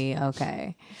booty.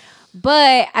 Okay.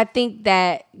 But I think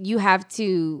that you have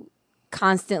to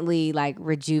constantly like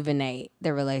rejuvenate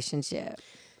the relationship.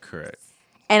 Correct.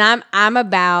 And I'm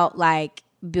about like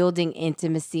building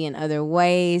intimacy in other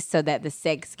ways so that the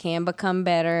sex can become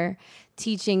better,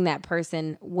 teaching that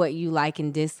person what you like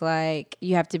and dislike.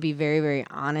 You have to be very, very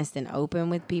honest and open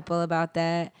with people about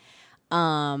that.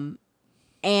 And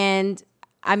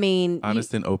I mean,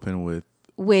 honest and open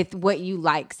with what you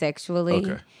like sexually.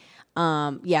 Okay.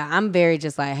 I'm very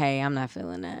just like, hey, I'm not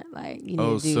feeling that. Like, you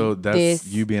need to do so that's this.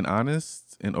 you being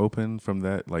honest and open from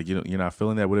that. Like, you're not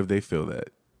feeling that. What if they feel that?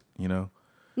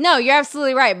 No, you're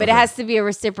absolutely right, but Okay. it has to be a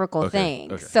reciprocal Okay,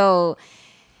 thing. okay. So,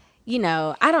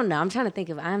 I don't know. I'm trying to think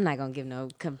of. I'm not gonna give no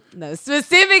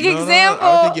specific example.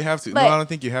 I don't think you have to. but- I don't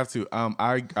think you have to.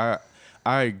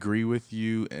 I agree with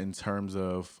you in terms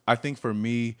of. I think for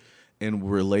me, in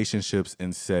relationships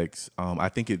and sex, I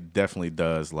think it definitely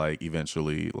does. Like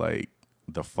eventually, like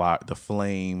the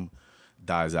flame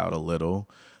dies out a little.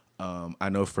 I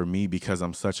know for me, because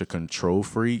I'm such a control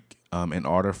freak. In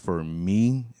order for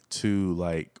me to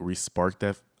like spark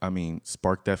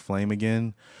that flame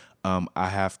again, I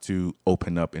have to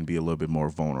open up and be a little bit more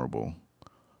vulnerable.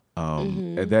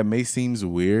 That may seem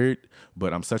weird,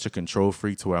 but I'm such a control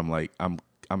freak to where I'm like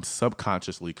I'm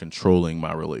subconsciously controlling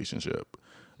my relationship,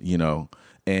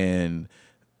 and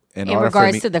in order regards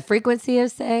for me, to the frequency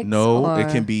of sex. no, or?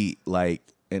 it can be like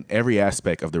in every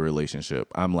aspect of the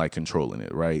relationship. I'm like controlling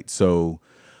it, right? So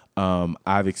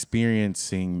I've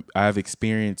experienced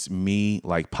me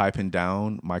like piping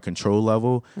down my control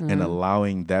level and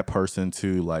allowing that person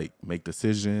to like make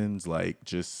decisions, like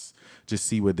just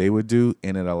see what they would do,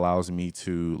 and it allows me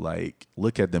to like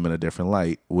look at them in a different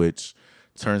light, which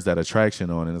turns that attraction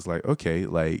on, and it's like, okay,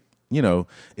 like,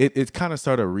 it kind of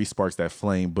sort of resparks that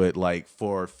flame. But like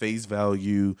for face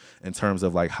value in terms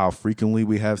of like how frequently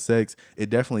we have sex, it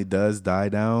definitely does die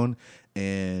down.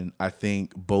 And I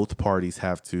think both parties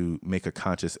have to make a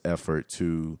conscious effort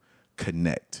to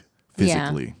connect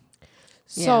physically.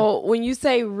 Yeah. So when you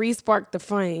say respark the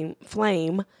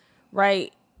flame,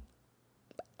 right?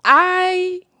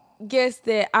 I guess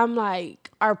that I'm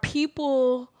like, are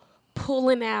people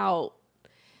pulling out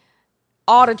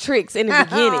all the tricks in the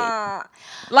beginning?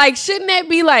 Like, shouldn't that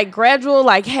be like gradual?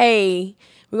 Like, hey,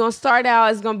 we're going to start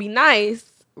out, it's going to be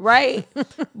nice, right?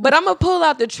 But I'm going to pull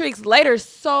out the tricks later.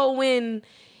 So when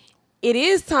it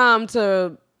is time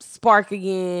to spark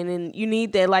again and you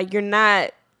need that, like, you're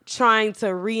not trying to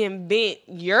reinvent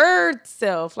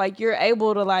yourself. Like, you're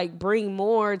able to like bring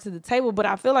more to the table. But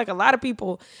I feel like a lot of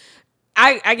people,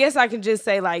 I guess I can just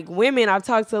say like women, I've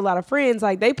talked to a lot of friends,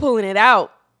 like they pulling it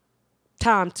out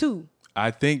time 2.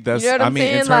 I think that's. You know what I I'm mean,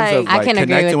 in saying? terms of I like can agree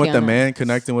connecting with with you the on man,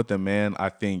 connecting with the man. I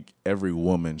think every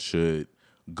woman should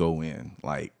go in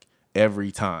like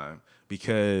every time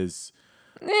because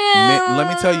let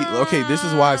me tell you. Okay, this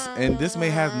is why, and this may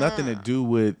have nothing to do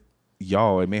with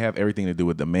y'all. It may have everything to do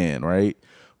with the man, right?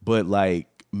 But like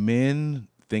men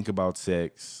think about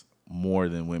sex more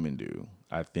than women do.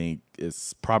 I think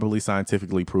it's probably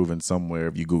scientifically proven somewhere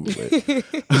if you Google it.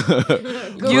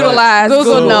 Utilize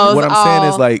Google knows What I'm all.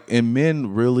 saying is like, and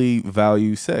men really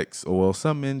value sex. Well,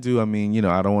 some men do. I mean, you know,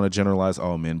 I don't want to generalize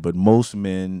all men, but most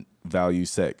men value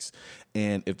sex.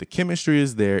 And if the chemistry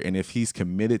is there and if he's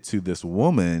committed to this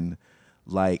woman,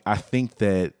 like I think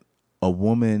that a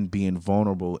woman being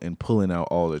vulnerable and pulling out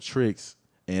all the tricks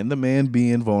and the man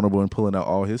being vulnerable and pulling out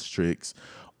all his tricks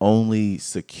only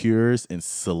secures and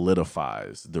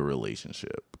solidifies the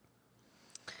relationship.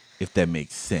 If that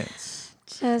makes sense.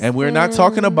 And we're not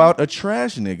talking about a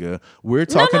trash nigga. We're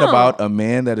talking about a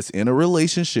man that is in a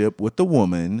relationship with the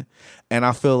woman. And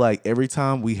I feel like every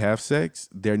time we have sex,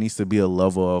 there needs to be a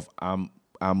level of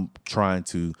I'm trying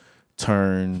to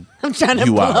turn I'm trying to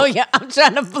you blow out. I'm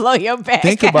trying to blow your back.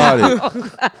 Think about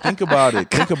it. Think about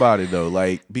it. Think about it though.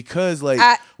 Like because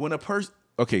like when a person.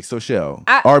 Okay, so Shell.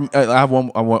 I have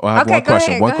one. I have one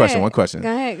question. One question. Go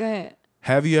ahead.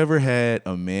 Have you ever had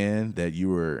a man that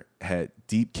you had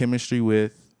deep chemistry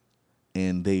with,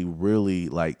 and they really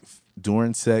like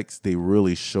during sex they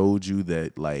really showed you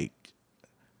that like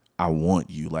I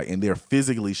want you, like, and they're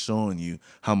physically showing you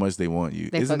how much they want you?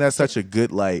 Isn't that such a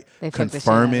good like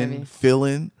confirming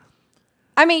feeling?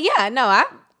 I mean, yeah, no,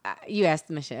 you asked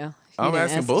Michelle. I'm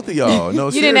asking both of y'all. No,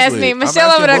 you didn't ask me.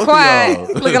 Michelle over there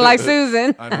quiet, looking like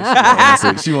Susan. I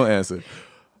know she won't answer.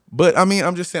 But I mean,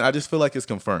 I'm just saying. I just feel like it's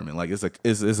confirming. Like it's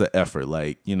an effort.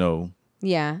 Like you know.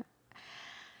 Yeah.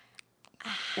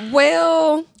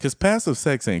 Well, because passive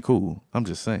sex ain't cool. I'm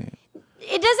just saying.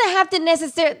 It doesn't have to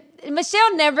necessarily.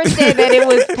 Michelle never said that it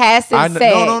was passive sex.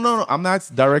 No. I'm not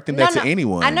directing that to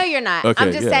anyone. I know you're not. Okay,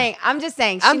 I'm just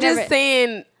saying. Just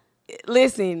saying.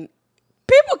 Listen,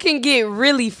 people can get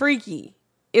really freaky,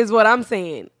 is what I'm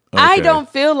saying. Okay. I don't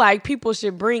feel like people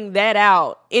should bring that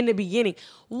out in the beginning.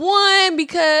 One,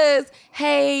 because,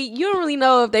 hey, you don't really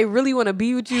know if they really want to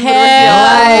be with you for the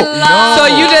rest of your life. No.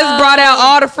 So you just brought out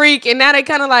all the freak, and now they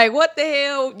kind of like, what the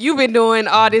hell you been doing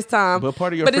all this time? But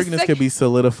part of your freakiness could be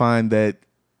solidifing that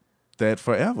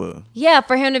forever. Yeah,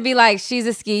 for him to be like, she's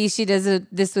a ski, she does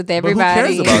this with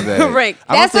everybody. But who cares about that? Right.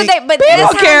 That's what they. But people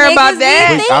care about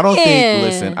that. I don't think.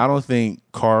 Listen, I don't think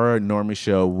Cara nor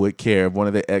Michelle would care if one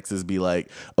of their exes be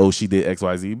like, "Oh, she did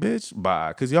XYZ, bitch." Bye,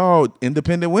 because y'all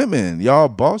independent women, y'all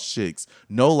boss chicks.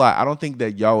 No lie, I don't think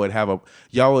that y'all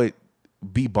would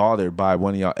be bothered by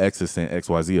one of y'all exes saying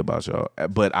XYZ about y'all.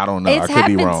 But I don't know. I could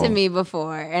be wrong. It's happened to me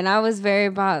before, and I was very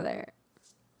bothered.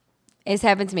 It's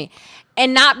happened to me.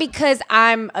 And not because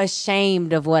I'm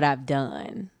ashamed of what I've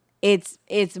done. It's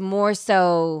more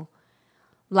so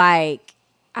like,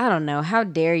 I don't know, how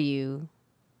dare you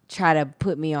try to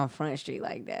put me on Front Street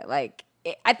like that? Like,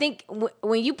 I think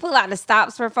when you pull out the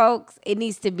stops for folks, it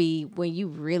needs to be when you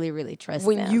really, really trust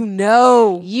them. When you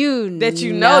know. That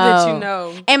you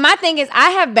know. And my thing is, I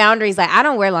have boundaries. Like, I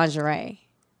don't wear lingerie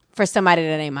for somebody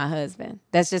that ain't my husband.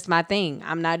 That's just my thing.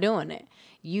 I'm not doing it.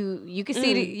 You can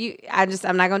see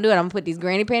I'm not gonna do it. I'm gonna put these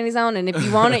granny panties on, and if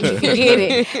you want it, you can get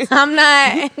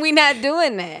it. We not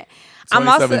doing that.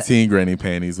 2017 granny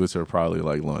panties, which are probably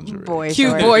like lingerie.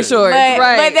 Cute boy shorts.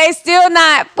 But they still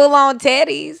not full on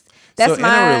teddies. That's so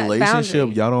my in a relationship,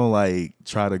 boundary. y'all don't like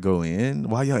try to go in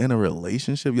while y'all in a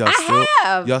relationship.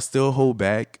 Y'all still hold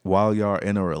back while y'all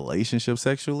in a relationship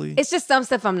sexually. It's just some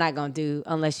stuff I'm not gonna do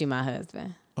unless you my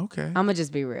husband. Okay. I'm gonna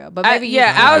just be real. But maybe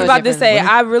I was about to say,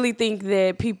 I really think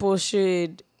that people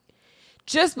should,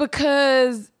 just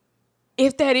because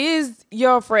if that is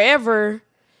your forever,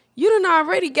 you done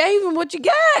already gave him what you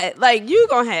got. Like, you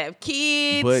gonna have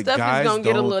kids, but stuff is gonna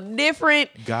get a little different.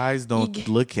 Guys don't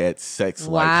look at sex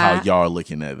like how y'all are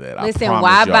looking at that. Listen,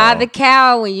 why buy the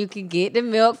cow when you can get the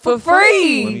milk for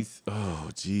free? Oh,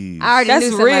 geez. I already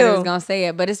knew somebody was gonna say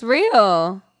it, but it's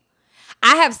real.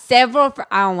 I have several.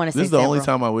 I don't want to say. This is the only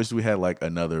time I wish we had like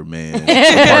another man part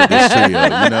of this trio.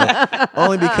 You know,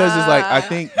 only because it's like I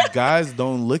think guys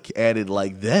don't look at it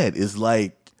like that. It's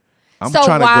like I'm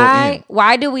trying to go in.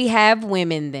 Why do we have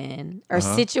women then, or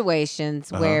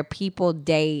situations where people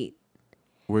date?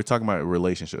 We're talking about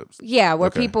relationships. Yeah,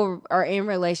 where people are in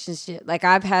relationship. Like,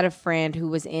 I've had a friend who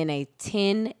was in a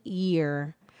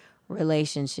 10-year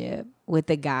relationship with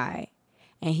a guy,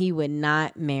 and he would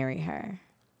not marry her.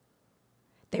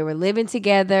 They were living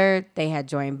together. They had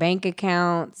joint bank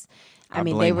accounts. I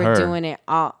mean, they were doing it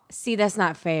all. See, that's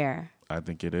not fair. I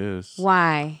think it is.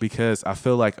 Why? Because I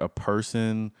feel like a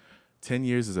person, 10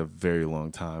 years is a very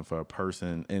long time for a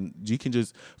person. And you can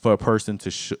just, for a person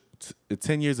to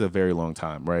 10 years is a very long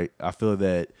time, right? I feel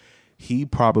that he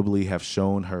probably have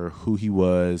shown her who he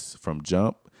was from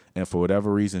jump. And for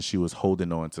whatever reason, she was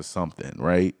holding on to something,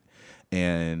 right?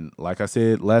 And like I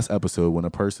said last episode, when a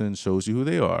person shows you who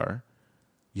they are,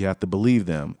 you have to believe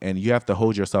them. And you have to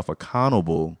hold yourself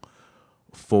accountable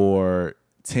for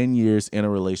 10 years in a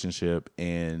relationship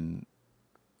and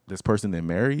this person then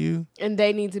marry you. And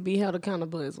they need to be held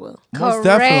accountable as well.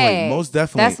 Correct. Most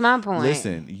definitely. That's my point.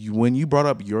 Listen, when you brought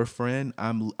up your friend,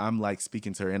 I'm like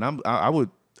speaking to her, and I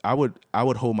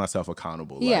would hold myself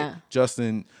accountable. Yeah. Like,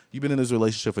 Justin, you've been in this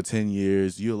relationship for 10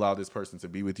 years. You allowed this person to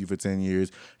be with you for 10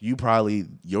 years.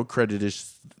 Your credit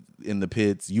is in the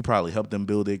pits. You probably helped them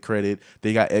build their credit.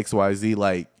 They got XYZ.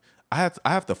 Like, I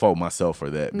have to fault myself for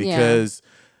that because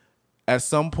at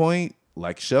some point,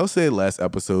 like Shell said last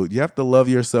episode, you have to love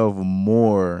yourself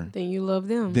more Then you love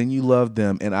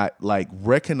them. And I like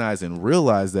recognize and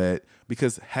realize that,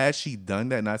 because had she done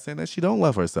that, not saying that she don't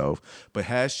love herself, but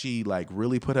had she like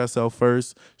really put herself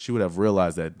first, she would have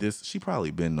realized that she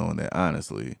probably been on that,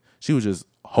 honestly. She was just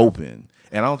hoping.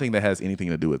 And I don't think that has anything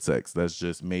to do with sex. That's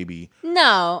just maybe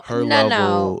her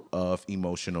level of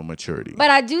emotional maturity. But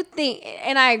I do think,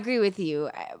 and I agree with you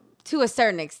to a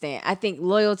certain extent. I think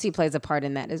loyalty plays a part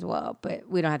in that as well. But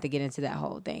we don't have to get into that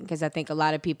whole thing, because I think a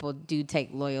lot of people do take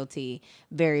loyalty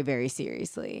very, very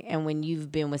seriously. And when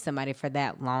you've been with somebody for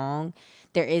that long,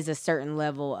 there is a certain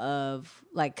level of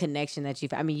like connection that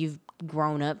you've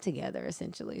grown up together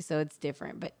essentially. So it's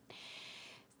different. But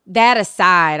that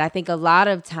aside, I think a lot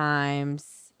of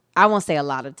times, I won't say a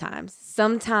lot of times,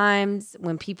 sometimes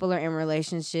when people are in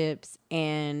relationships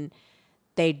and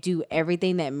they do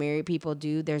everything that married people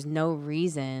do, there's no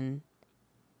reason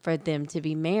for them to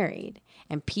be married.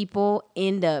 And people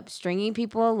end up stringing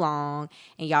people along,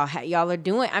 and y'all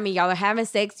are having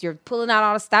sex, you're pulling out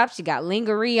all the stops, you got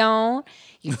lingerie on,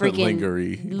 you freaking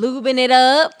lubing it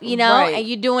up, Right. and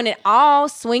you're doing it all,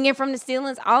 swinging from the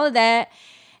ceilings, all of that.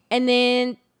 And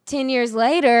then 10 years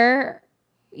later,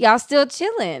 y'all still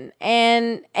chilling.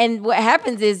 And what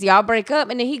happens is y'all break up,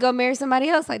 and then he go marry somebody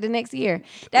else like the next year.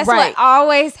 That's Right. what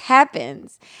always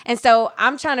happens. And so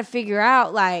I'm trying to figure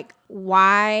out like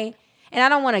why. And I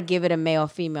don't want to give it a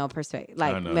male-female perspective,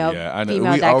 like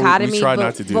male-female dichotomy. We try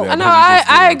not to do that. I know,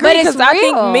 I agree, But it's because I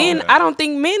think real. men. I don't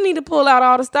think men need to pull out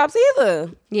all the stops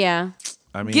either. Yeah.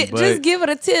 I mean, Just give it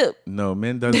a tip. No,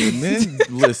 men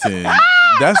listen.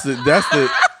 That's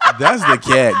the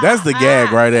gag. That's the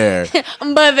gag right there.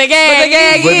 But the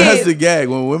gag But is. that's the gag.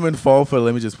 When women fall for,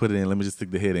 let me just put it in. Let me just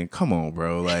stick the hit in. Come on,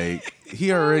 bro. Like,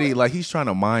 he already, like, he's trying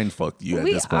to mind fuck you at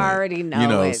this point. We already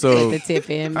know what so the tip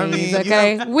in means, I mean,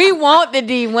 okay? We want the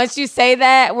D. Once you say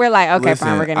that, we're like, okay, Listen,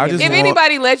 fine, we're going I to just give If it. want-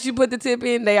 anybody lets you put the tip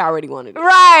in, they already wanted it.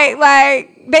 Right,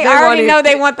 like, they already wanted know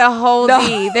they it. want the whole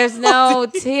D. There's no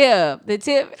tip. The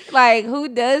tip, like, who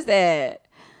does that?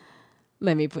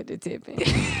 Let me put the tip in.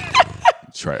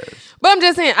 Trash. But I'm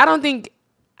just saying, I don't think,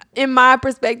 in my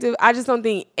perspective, I just don't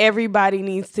think everybody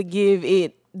needs to give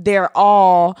it their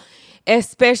all,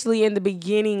 especially in the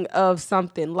beginning of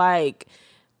something. Like,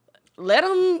 let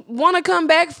them want to come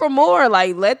back for more.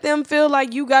 Like, let them feel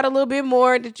like you got a little bit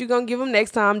more that you're going to give them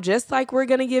next time. Just like we're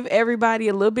going to give everybody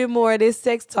a little bit more of this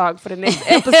sex talk for the next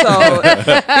episode.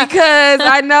 Because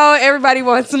I know everybody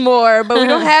wants more, but we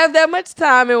don't have that much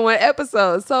time in one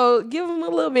episode. So give them a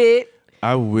little bit.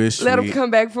 I wish Let them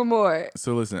come back for more.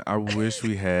 So listen, I wish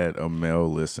we had a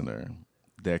male listener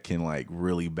that can like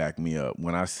really back me up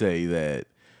when I say that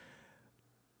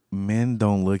men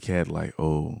don't look at like,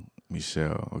 oh,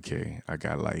 Michelle, okay, I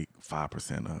got like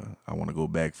 5%. I want to go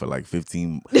back for like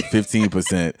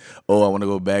 15%. Oh, I want to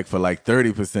go back for like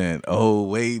 30%. Oh,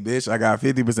 wait, bitch, I got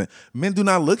 50%. Men do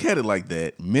not look at it like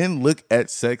that. Men look at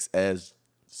sex as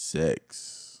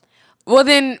sex. Well,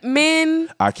 then, men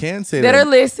I can say that that are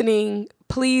listening,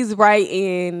 please write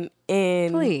in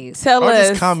and Please. tell or us.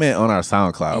 just comment on our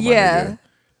SoundCloud. Yeah.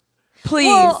 Please.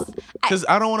 Well, Because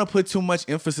I don't want to put too much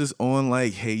emphasis on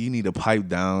like, hey, you need to pipe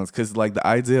down. Because like the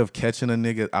idea of catching a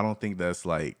nigga, I don't think that's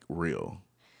like real.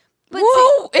 but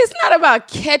Well, it's not about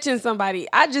catching somebody.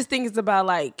 I just think it's about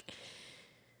like,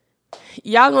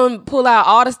 y'all gonna pull out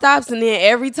all the stops, and then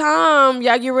every time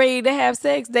y'all get ready to have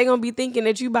sex, they gonna be thinking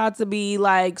that you about to be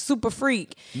like super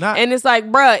freak. And it's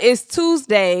like, bruh, it's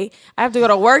Tuesday. I have to go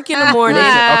to work in the morning. Okay,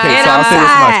 and so I'll say this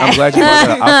much. tired. I'm glad you brought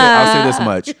that up. I'll say this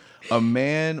much. A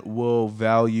man will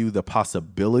value the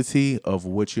possibility of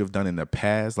what you have done in the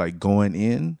past, like going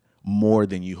in, more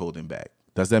than you holding back.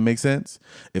 Does that make sense?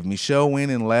 If Michelle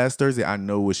went in last Thursday, I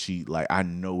know what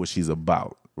she's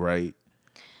about, right?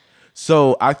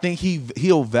 So I think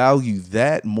he'll value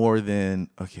that more than,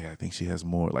 okay, I think she has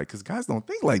more. Like, because guys don't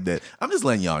think like that. I'm just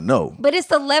letting y'all know. But it's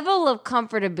the level of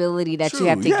comfortability that True, you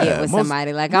have to yeah, get with most-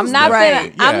 somebody. Like, most I'm not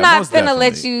definitely. finna, Yeah, I'm not most finna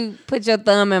let definitely. you put your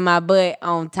thumb in my butt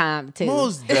on time too.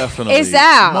 Most definitely. It's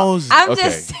out. I'm okay,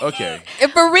 just- okay.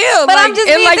 And for real, But like, I'm just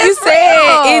and being like you this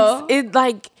said, real. it's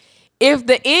like if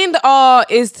the end all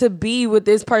is to be with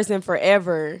this person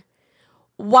forever,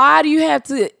 why do you have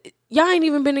to? Y'all ain't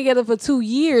even been together for 2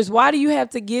 years. Why do you have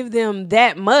to give them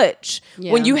that much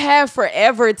when you have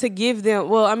forever to give them?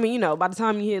 Well, I mean, by the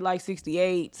time you hit like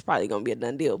 68, it's probably gonna be a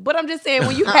done deal. But I'm just saying,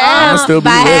 when you I'ma have still be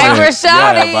Viagra living.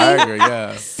 shawty. Yeah, Viagra,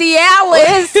 yeah.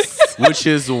 Cialis. Which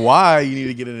is why you need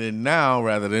to get it in now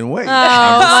rather than wait. Oh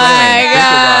I'm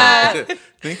just saying. my God.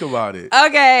 Think about it. Think about it.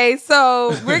 Okay, so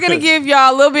we're gonna give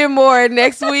y'all a little bit more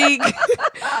next week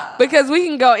because we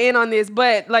can go in on this.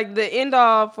 But like the end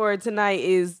all for tonight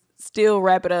is still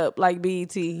wrap it up like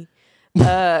BET,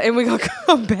 and we're gonna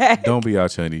come back. Don't be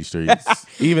out here in these streets,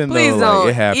 even Please though don't. like,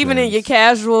 it happens. Even in your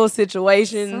casual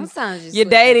situations, Sometimes you're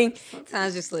dating.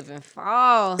 Sometimes you slip and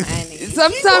fall, honey.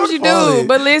 Sometimes you Keep on do, falling.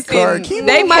 but listen, Cara, keep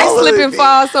they on might slip falling. and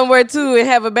fall somewhere too and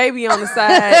have a baby on the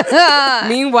side.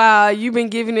 Meanwhile, you've been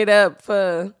giving it up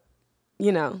for,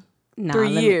 Nah, 3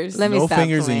 years. Let me No stop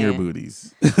fingers in your playing.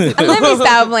 booties. Let me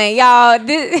stop playing, y'all.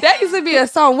 That used to be a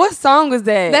song. What song was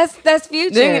that? That's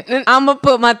Future. Nigga, I'ma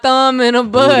put my thumb in a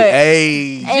butt.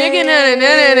 Hey. Jigging now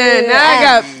I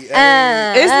got.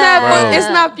 It's not. Bro. It's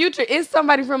not Future. It's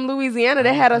somebody from Louisiana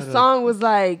that had a song was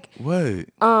like, What?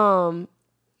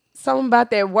 something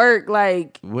about that work.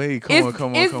 Like, Wait, it's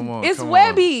come on. It's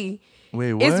Webby.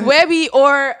 Wait, what? It's Webby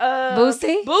or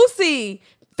Boosie? Boosie.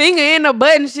 Finger in the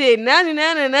button shit.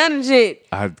 None shit.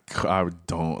 I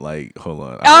don't like. Hold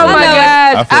on. Oh my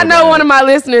gosh. feel I know bad. one of my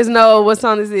listeners know what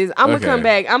song this is. I'm gonna Okay. come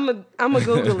back. I'm gonna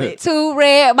Google it. Two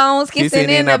red bones kissing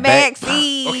in the back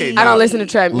seat. Okay, I now, don't listen to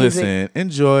trap music. Listen,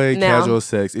 enjoy Now. casual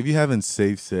sex. If you having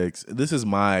safe sex, this is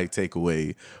my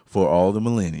takeaway for all the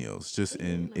millennials.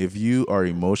 If you are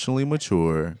emotionally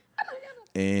mature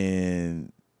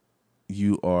and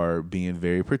you are being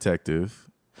very protective,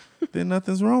 then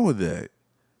nothing's wrong with that.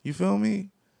 You feel me?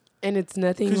 And it's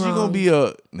nothing wrong. Because you're gonna be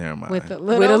a never mind. With a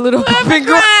with a little bump and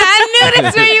grind. I knew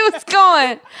that's where you was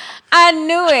going. I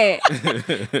knew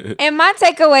it. And my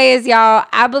takeaway is, y'all,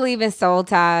 I believe in soul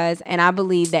ties, and I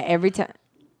believe that every time.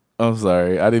 I'm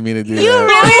sorry, I didn't mean to do You that.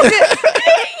 really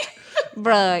did.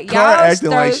 Bruh, y'all Cara acting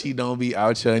like stroke- she don't be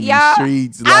out here in Y'all-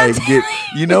 these streets. I'm Like,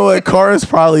 you know what? Cara's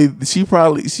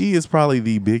she is probably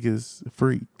the biggest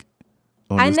freak.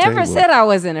 On I this never table. said I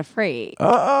wasn't afraid.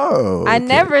 Oh, I okay.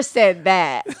 never said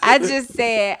that. I just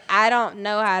said I don't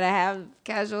know how to have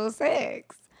casual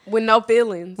sex with no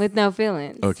feelings. with no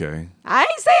feelings. Okay. I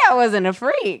ain't say I wasn't a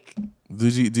freak. Do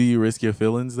you risk your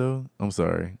feelings though? I'm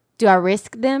sorry. Do I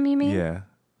risk them, you mean? Yeah.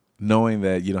 Knowing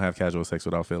that you don't have casual sex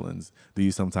without feelings, do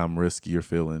you sometimes risk your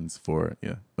feelings for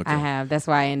Okay. I have. That's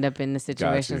why I end up in the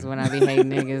situations when I be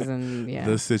hating niggas and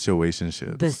The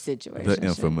situationship. The situationship. The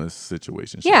infamous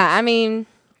situationship. Yeah, I mean,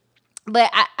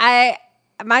 but I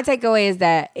my takeaway is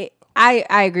that I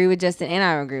agree with Justin and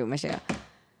I agree with Michelle.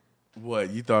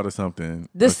 What? You thought of something?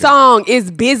 The Okay. song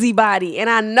is Busybody, and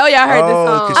I know y'all heard the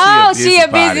song. 'cause She a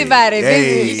busybody.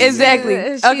 Hey.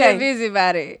 Exactly. She Okay. a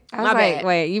busybody. I was My like, bad.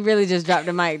 wait, you really just dropped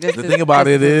the mic. Just The to thing about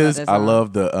ask it us is, that I song.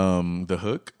 love the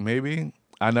hook. Maybe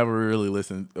I never really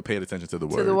paid attention to the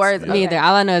words. the words, Yeah. Me either.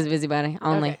 All I know is busybody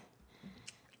only. Okay.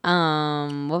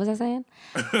 What was I saying?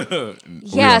 We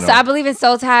Yeah, don't so know. I believe in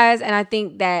soul ties, and I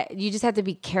think that you just have to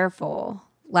be careful.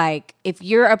 Like, if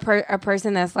you're a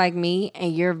person that's like me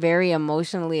and you're very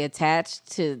emotionally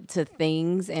attached to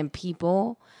things and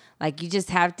people, like, you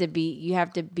have to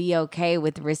be okay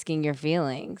with risking your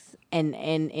feelings and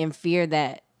in fear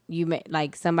that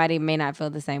somebody may not feel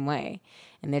the same way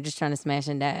and they're just trying to smash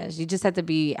and dash. You just have to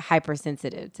be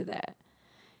hypersensitive to that.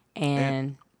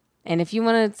 And if you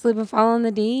want to slip and fall on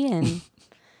the D and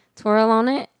twirl on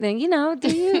it, then do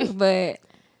you. But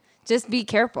just be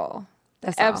careful.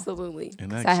 That's all. Absolutely.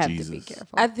 And So that's I have Jesus. to be careful.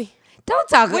 I think Don't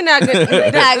talk. we're not gonna.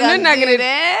 We're not gonna.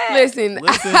 Listen,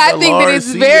 Listen, I the think Lord that it's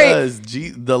see very. us.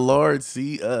 The Lord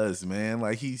see us, man.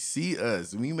 Like He see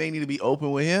us. We may need to be open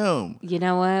with Him. You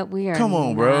know what? We are Come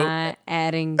on, bro. not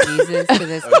adding Jesus to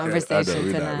this conversation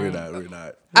I know, tonight. We're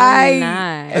not.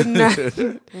 I'm not.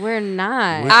 We're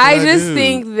not. What I should I just do?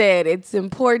 think that it's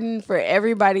important for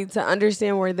everybody to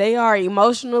understand where they are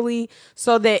emotionally,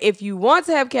 so that if you want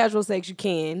to have casual sex, you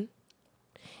can.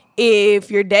 If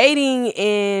you're dating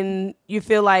and you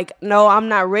feel like, no, I'm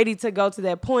not ready to go to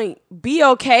that point, be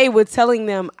okay with telling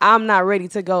them I'm not ready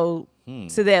to go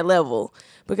to that level.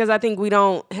 because I think we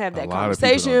don't have that lot of people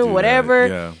don't do conversation, that, whatever.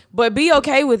 yeah. But be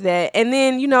okay with that. And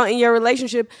then, you know, in your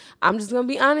relationship, I'm just going to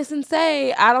be honest and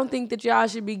say, I don't think that y'all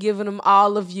should be giving them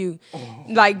all of you.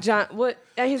 Like John, what?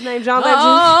 Ain't his name John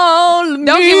Legend?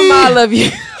 Don't give them all of you.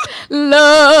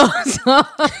 Love.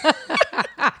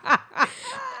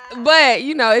 But,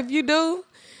 you know, if you do,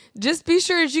 just be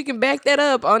sure that you can back that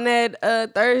up on that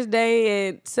Thursday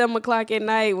at 7 o'clock at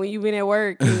night when you've been at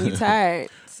work and you tired.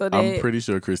 So that I'm pretty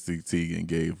sure Christy Teigen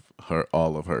gave her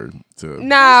all of her to.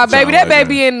 Nah, John baby, that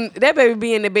Legend. baby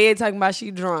be in the bed talking about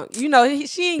she drunk. You know,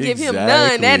 she ain't give him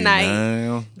none that night.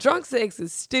 Now. Drunk sex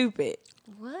is stupid.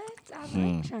 What? I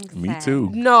like drunk sex. Me too.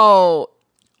 No,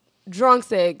 drunk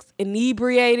sex,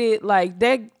 inebriated, like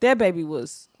that baby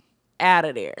was out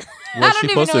of there. Was don't she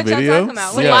even post know a what y'all video? talking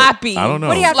about. What Sloppy. I don't know.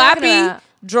 What are y'all talking Sloppy about?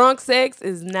 drunk sex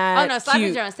is not Oh no, sloppy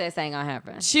cute. drunk sex ain't gonna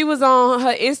happen. She was on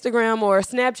her Instagram or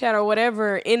Snapchat or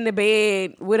whatever in the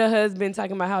bed with her husband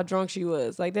talking about how drunk she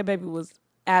was. Like that baby was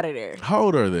out of there. How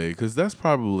old are they? Because that's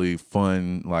probably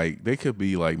fun. Like, they could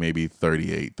be like maybe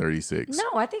 38, 36. No,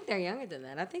 I think they're younger than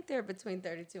that. I think they're between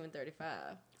 32 and 35.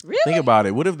 Really? Think about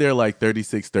it. What if they're like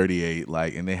 36, 38,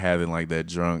 like, and they having like that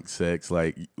drunk sex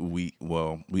like we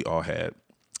all had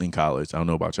in college. I don't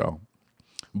know about y'all.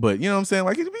 But you know what I'm saying?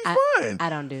 Like, it'd be fun. I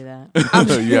don't do that.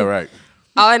 Yeah, right.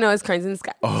 All I know is cranes in the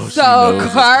sky. Oh, she so, knows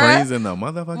it's Cara, crazy in the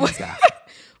motherfucking sky.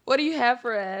 what do you have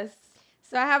for us?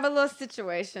 So I have a little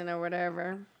situation or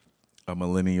whatever. A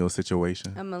millennial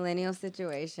situation. A millennial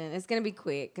situation. It's gonna be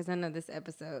quick because I know this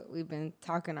episode we've been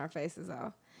talking our faces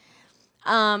off.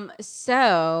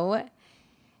 So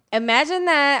imagine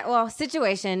that. Well,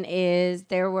 situation is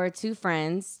there were two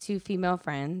female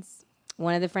friends.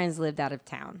 One of the friends lived out of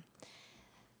town.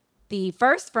 The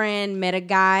first friend met a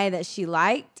guy that she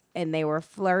liked, and they were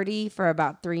flirty for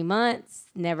about 3 months.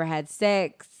 Never had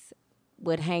sex.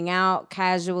 Would hang out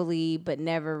casually, but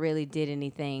never really did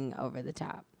anything over the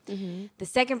top. Mm-hmm. The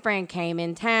second friend came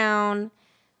in town,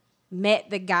 met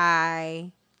the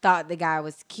guy, thought the guy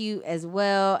was cute as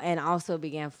well, and also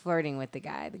began flirting with the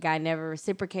guy. The guy never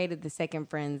reciprocated the second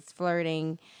friend's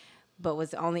flirting, but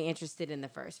was only interested in the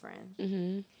first friend.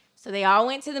 Mm-hmm. So they all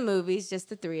went to the movies, just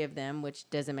the three of them, which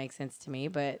doesn't make sense to me,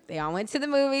 but they all went to the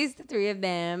movies, the three of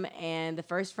them, and the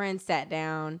first friend sat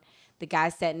down. The guy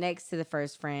sat next to the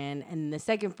first friend, and the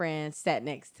second friend sat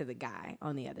next to the guy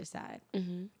on the other side.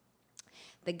 Mm-hmm.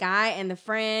 The guy and the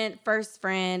first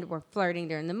friend were flirting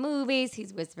during the movies.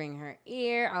 He's whispering in her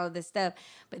ear, all of this stuff.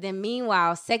 But then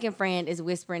meanwhile, second friend is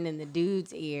whispering in the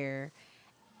dude's ear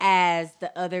as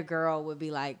the other girl would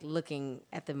be like looking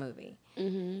at the movie.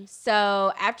 Mm-hmm.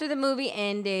 So after the movie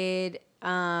ended,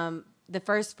 the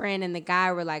first friend and the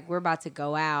guy were like, we're about to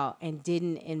go out, and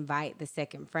didn't invite the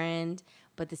second friend.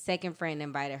 But the second friend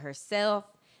invited herself.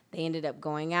 They ended up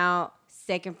going out.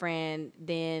 Second friend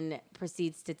then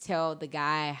proceeds to tell the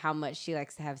guy how much she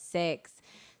likes to have sex,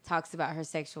 talks about her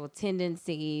sexual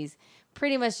tendencies,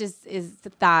 pretty much just is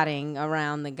thotting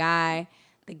around the guy.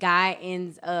 The guy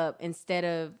ends up, instead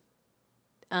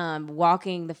of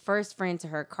walking the first friend to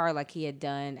her car like he had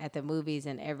done at the movies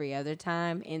and every other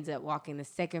time, ends up walking the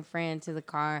second friend to the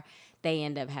car. They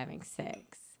end up having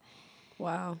sex.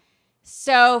 Wow.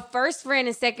 So first friend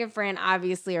and second friend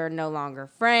obviously are no longer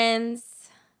friends.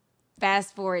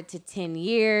 Fast forward to 10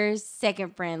 years.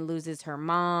 Second friend loses her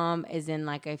mom, is in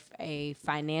like a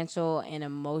financial and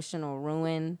emotional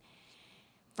ruin.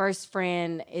 First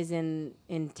friend is in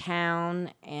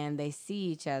town and they see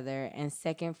each other, and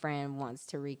second friend wants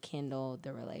to rekindle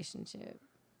the relationship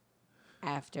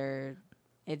after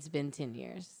it's been 10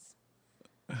 years.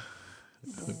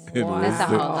 Wow. That's a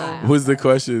whole lot. What's the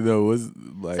question though?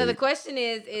 So the question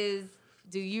is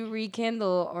do you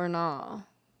rekindle or not?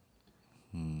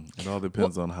 It all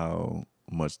depends on how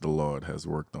much the Lord has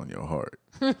worked on your heart.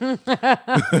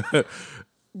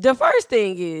 The first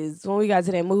thing is, when we got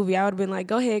to that movie, I would have been like,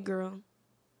 go ahead, girl.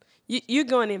 You're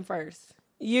going in first.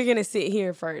 You're going to sit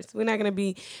here first. We're not going to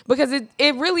be... Because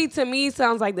it really, to me,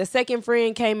 sounds like the second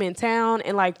friend came in town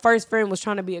and, like, first friend was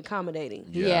trying to be accommodating.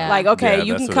 Yeah. Like, okay, Yeah,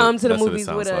 you that's can what come it- to the that's what it movies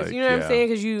with sounds us. like, You know what yeah. I'm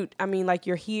saying? Because like,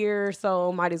 you're here,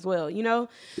 so might as well, you know?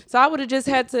 So I would have just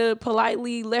had to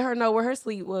politely let her know where her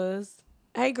sleep was.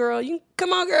 Hey, girl,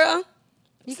 come on, girl.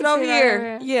 You Sit can over sit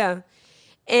here. over Yeah.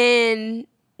 And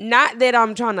not that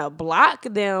I'm trying to block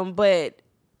them, but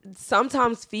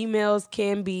sometimes females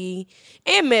can be,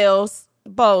 and males,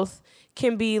 both,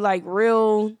 can be like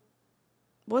real,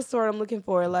 what's the word I'm looking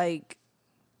for? Like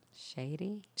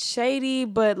Shady? shady,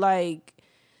 but like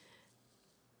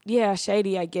yeah,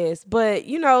 shady, I guess. But,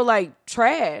 you know, like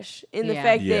trash in the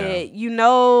fact Yeah. that, you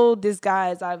know, this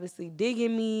guy is obviously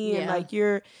digging me and Yeah. like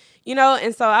you're, you know,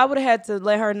 and so I would have had to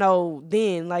let her know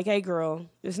then, like, hey, girl,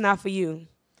 it's not for you.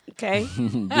 Okay.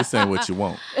 This ain't what you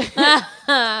want.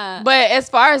 But as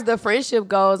far as the friendship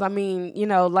goes, I mean, you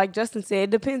know, like Justin said, it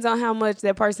depends on how much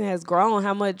that person has grown,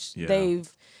 how much Yeah.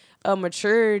 they've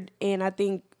matured. And I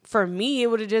think for me, it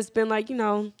would have just been like, you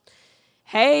know,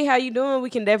 hey, how you doing? We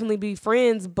can definitely be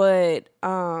friends, but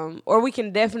or we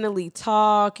can definitely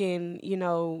talk and, you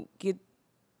know, get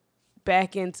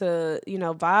back into, you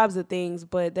know, vibes of things,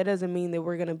 but that doesn't mean that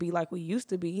we're going to be like we used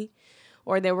to be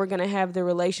or that we're going to have the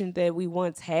relation that we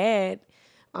once had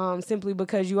simply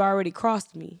because you already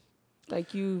crossed me.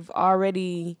 Like you've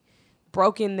already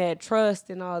broken that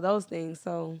trust and all those things.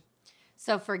 So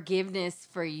forgiveness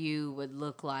for you would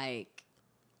look like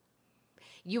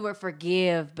you would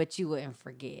forgive, but you wouldn't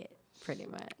forget, pretty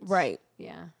much. right.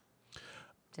 Yeah.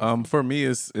 For me,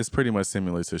 it's pretty much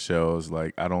similar to Shell's.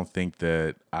 Like, I don't think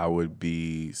that I would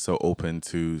be so open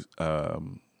to,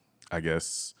 I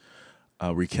guess,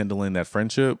 rekindling that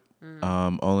friendship.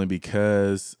 Only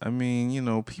because, I mean, you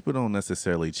know, people don't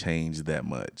necessarily change that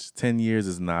much. 10 years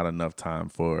is not enough time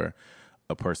for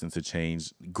a person to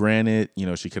change. Granted, you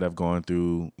know, she could have gone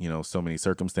through, you know, so many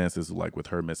circumstances, like with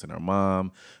her missing her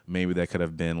mom. Maybe that could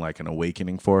have been like an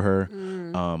awakening for her.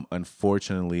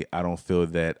 Unfortunately, I don't feel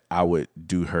that I would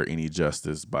do her any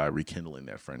justice by rekindling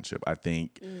that friendship. I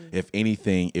think if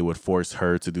anything, it would force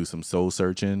her to do some soul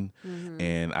searching.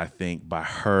 And I think by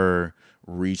her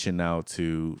reaching out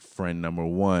to friend number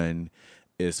one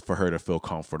is for her to feel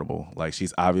comfortable. Like,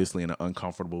 she's obviously in an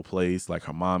uncomfortable place. Like,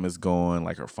 her mom is gone.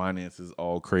 Like, her finances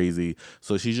all crazy.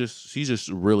 So she's just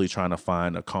really trying to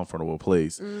find a comfortable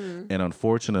place. And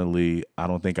unfortunately, I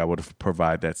don't think I would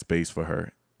provide that space for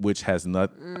her, which has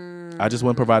not. I just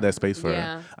wouldn't provide that space for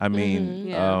her. I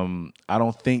mean, I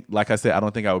don't think, like I said, I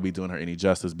don't think I would be doing her any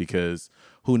justice because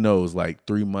who knows? Like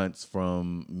 3 months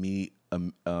from me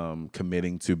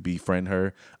committing to befriend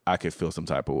her, I could feel some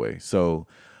type of way. So.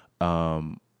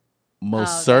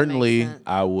 Most certainly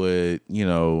I would, you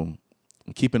know,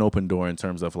 keep an open door in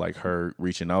terms of like her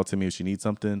reaching out to me if she needs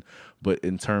something. But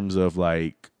in terms of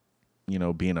like, you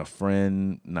know, being a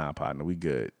friend, nah, partner, we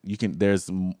good. You can, there's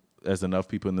enough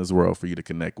people in this world for you to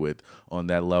connect with on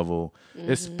that level,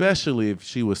 especially if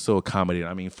she was so accommodating.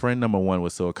 I mean, friend number one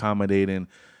was so accommodating.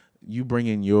 You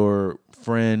bringing your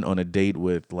friend on a date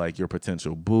with like your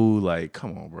potential boo, like,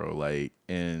 come on, bro. Like,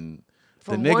 and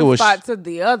From the nigga one was spot to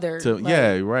the other.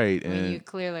 yeah, right. When And you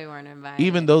clearly weren't invited.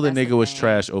 even though the That's nigga was thing.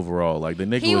 trash overall, like the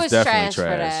nigga He was definitely trash for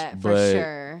trash. that, for but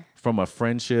sure. from a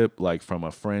friendship, like from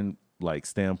a friend like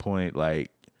standpoint, like,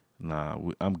 nah,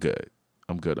 I'm good.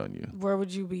 I'm good on you. Where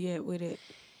would you be at with it?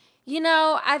 You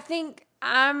know, I think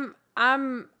I'm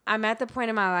at the point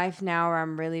in my life now where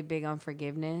I'm really big on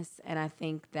forgiveness, and I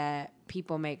think that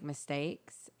people make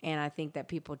mistakes, and I think that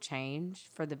people change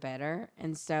for the better,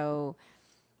 and so,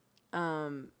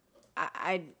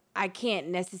 I can't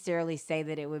necessarily say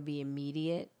that it would be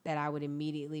immediate, that I would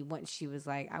immediately, once she was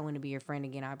like, I want to be your friend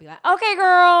again, I'd be like, okay,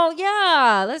 girl,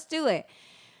 yeah, let's do it.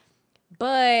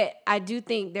 But I do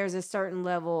think there's a certain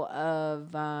level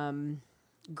of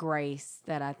grace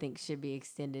that I think should be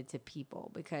extended to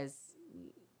people because,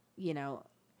 you know,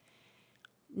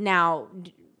 now,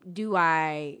 do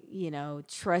I, you know,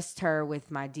 trust her with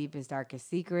my deepest, darkest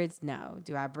secrets? No.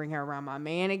 Do I bring her around my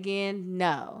man again?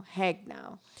 No. Heck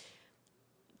no.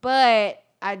 But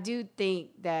I do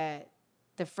think that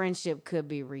the friendship could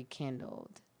be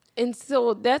rekindled. And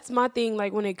so that's my thing.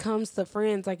 Like when it comes to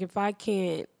friends, like if I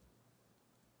can't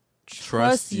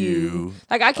trust you,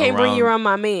 like I can't bring you around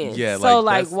my man. Yeah. So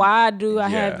like why do I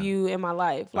have yeah. you in my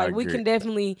life? I Like we agree. can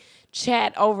definitely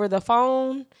chat over the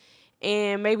phone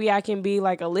and maybe I can be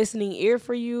like a listening ear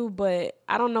for you, but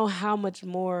I don't know how much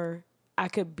more I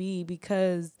could be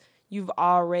because you've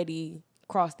already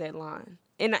crossed that line.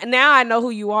 And now I know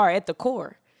who you are at the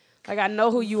core. Like I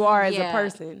know who you are as a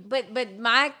person. But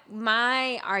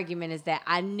my argument is that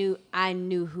I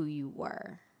knew who you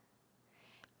were.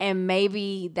 And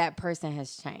maybe that person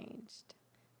has changed.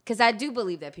 Because I do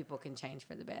believe that people can change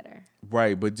for the better.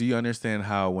 Right, but do you understand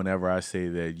how whenever I say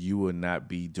that you would not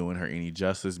be doing her any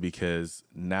justice because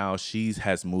now she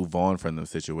has moved on from the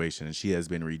situation and she has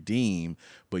been redeemed,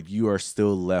 but you are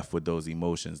still left with those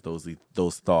emotions,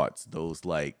 those thoughts, those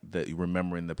like that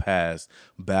remembering the past,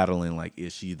 battling like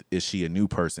is she a new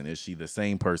person? Is she the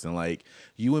same person? Like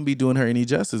you wouldn't be doing her any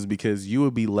justice because you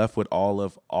would be left with all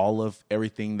of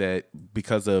everything that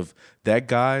because of that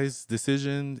guy's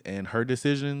decision and her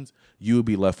decisions decisions, you would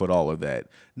be left with all of that.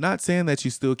 Not saying that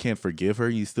you still can't forgive her,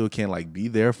 you still can't like be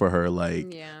there for her,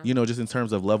 like just in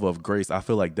terms of level of grace. I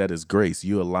feel like that is grace.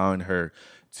 You allowing her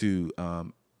to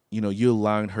you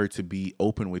allowing her to be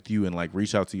open with you and like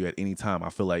reach out to you at any time. I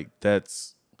feel like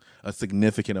that's a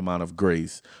significant amount of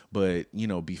grace. But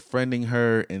befriending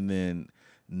her and then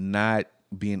not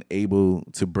being able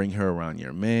to bring her around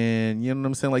your man, you know what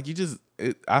I'm saying? Like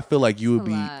I feel like you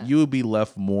would be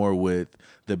left more with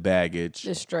the baggage,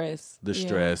 the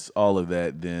stress, all of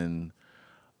that than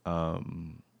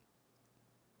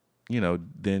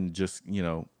than just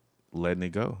letting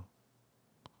it go.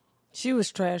 She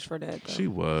was trash for that, though. She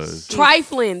was.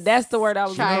 Trifling. That's the word I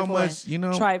was looking for.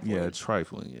 Trifling. Yeah,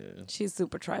 trifling, yeah. She's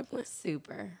super trifling.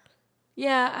 Super.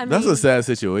 Yeah, I mean. That's a sad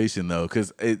situation, though,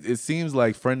 because it seems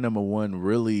like friend number one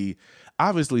really,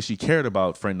 obviously she cared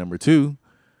about friend number two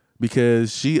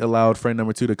because she allowed friend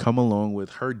number two to come along with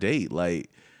her date. Like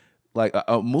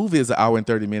a movie is an hour and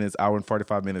 30 minutes, hour and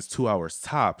 45 minutes, 2 hours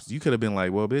tops. You could have been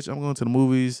like, well, bitch, I'm going to the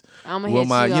movies. I'm going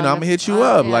to hit you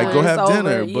up. Yeah. Like, go have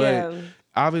dinner. Yeah. But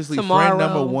obviously, Tomorrow. friend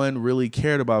number one really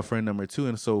cared about friend number two.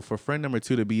 And so for friend number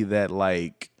two to be that,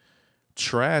 like,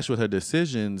 trash with her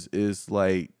decisions is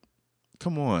like,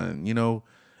 come on,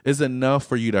 it's enough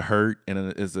for you to hurt.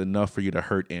 And it's enough for you to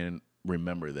hurt and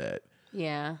remember that.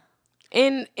 Yeah.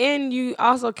 And you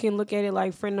also can look at it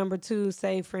like friend number two,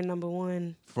 say friend number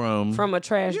one from a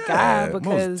trash guy,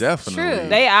 because most definitely.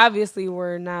 They obviously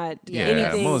were not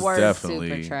anything most worse. Definitely.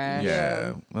 Super trash.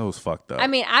 Yeah, that was fucked up. I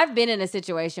mean, I've been in a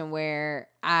situation where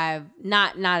I've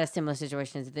not a similar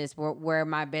situation to this, where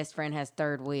my best friend has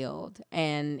third wheeled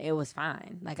and it was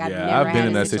fine. Like I've never been had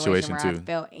in a that situation situation where too. I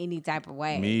felt any type of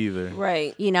way. Me either.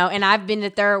 Right. And I've been the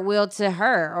third wheel to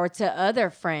her or to other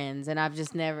friends, and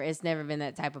it's never been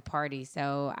that type of party.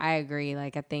 So I agree.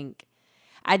 Like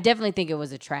I definitely think it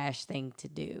was a trash thing to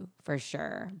do for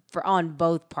sure, on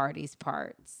both parties'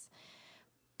 parts.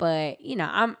 But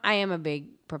I am a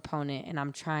big proponent, and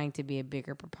I'm trying to be a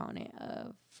bigger proponent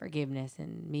of forgiveness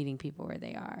and meeting people where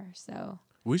they are. So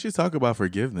we should talk about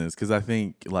forgiveness, because I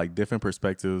think like different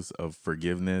perspectives of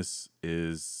forgiveness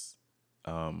is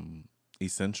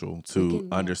essential to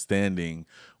understanding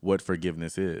what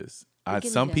forgiveness is.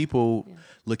 Some people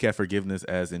look at forgiveness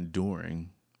as enduring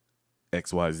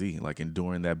XYZ, like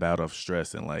enduring that bout of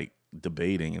stress and like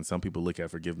debating. And some people look at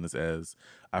forgiveness as,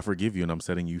 I forgive you and I'm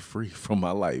setting you free from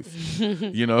my life.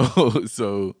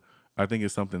 So I think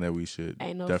it's something that we should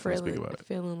definitely speak about.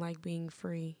 Feeling like being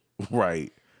free.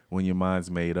 Right. When your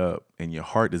mind's made up and your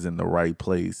heart is in the right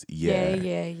place. Yeah.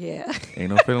 Ain't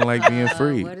no feeling like being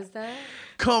free. What is that?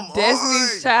 Come on.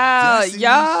 Destiny's Child. Destiny's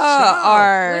Y'all Child.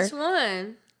 are. Which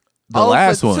one? The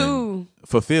last for one. 2.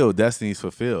 Fulfilled. Destiny's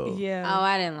Fulfilled. Yeah. Oh,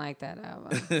 I didn't like that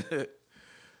album.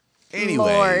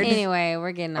 Anyway,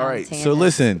 we're getting all on right. tangents, So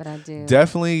listen, but I do.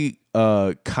 definitely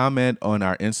comment on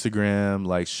our Instagram.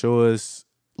 Like, show us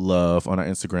love on our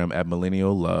Instagram at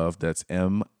Millennial Love. That's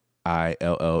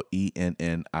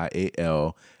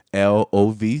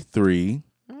MILLENNIALLOV3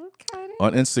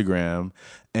 on Instagram,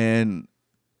 and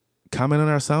comment on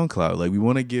our SoundCloud. Like, we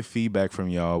want to get feedback from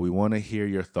y'all. We want to hear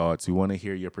your thoughts. We want to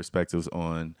hear your perspectives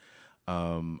on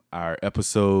our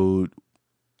episode.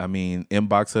 I mean,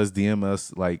 inbox us, DM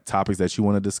us, like topics that you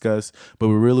want to discuss. But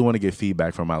we really want to get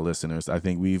feedback from our listeners. I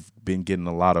think we've been getting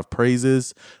a lot of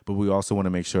praises, but we also want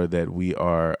to make sure that we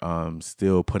are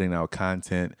still putting out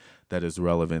content that is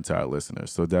relevant to our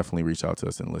listeners. So definitely reach out to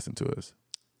us and listen to us.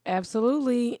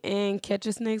 Absolutely. And catch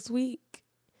us next week,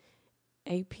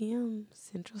 8 p.m.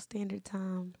 Central Standard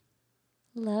Time.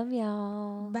 Love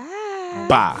y'all. Bye.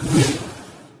 Bye.